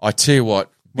 perfect. I tell you what.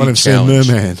 One big of Sam challenge.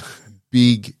 Merman.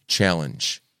 Big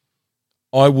challenge.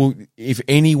 I will, if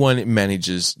anyone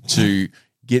manages to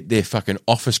get their fucking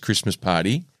office Christmas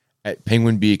party at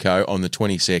Penguin Beer Co. on the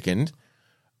 22nd,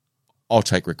 I'll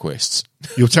take requests.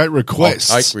 You'll take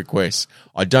requests. I'll take requests.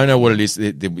 I don't know what it is.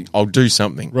 I'll do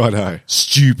something Righto.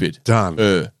 stupid Done.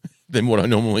 than what I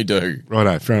normally do.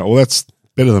 Righto. Fair enough. Well, that's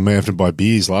better than me having to buy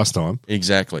beers last time.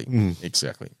 Exactly.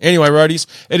 Exactly. Anyway, roadies,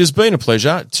 it has been a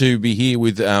pleasure to be here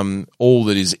with all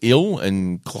that is ill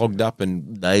and clogged up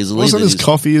and nasally. Wasn't as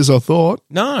coffee as I thought.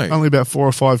 No, Only about 4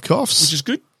 or 5 coughs. which is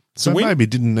good. It's so a win. maybe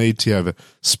didn't need to have a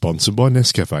sponsored by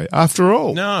Nescafe after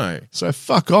all. No. So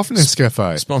fuck off,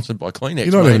 Nescafe. Sponsored by Kleenex.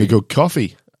 You're not having maybe. a good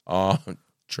coffee. Oh,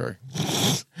 true.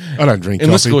 I don't drink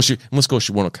Unless, coffee. of course,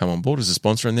 you want to come on board as a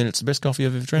sponsor, and then it's the best coffee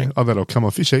I've ever drank. I bet I'll come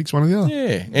off fish eggs, one or the other.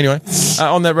 Yeah. Anyway,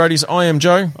 on that, roadies, I am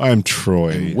Joe. I am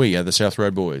Troy. We are the South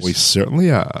Road Boys. We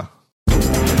certainly are.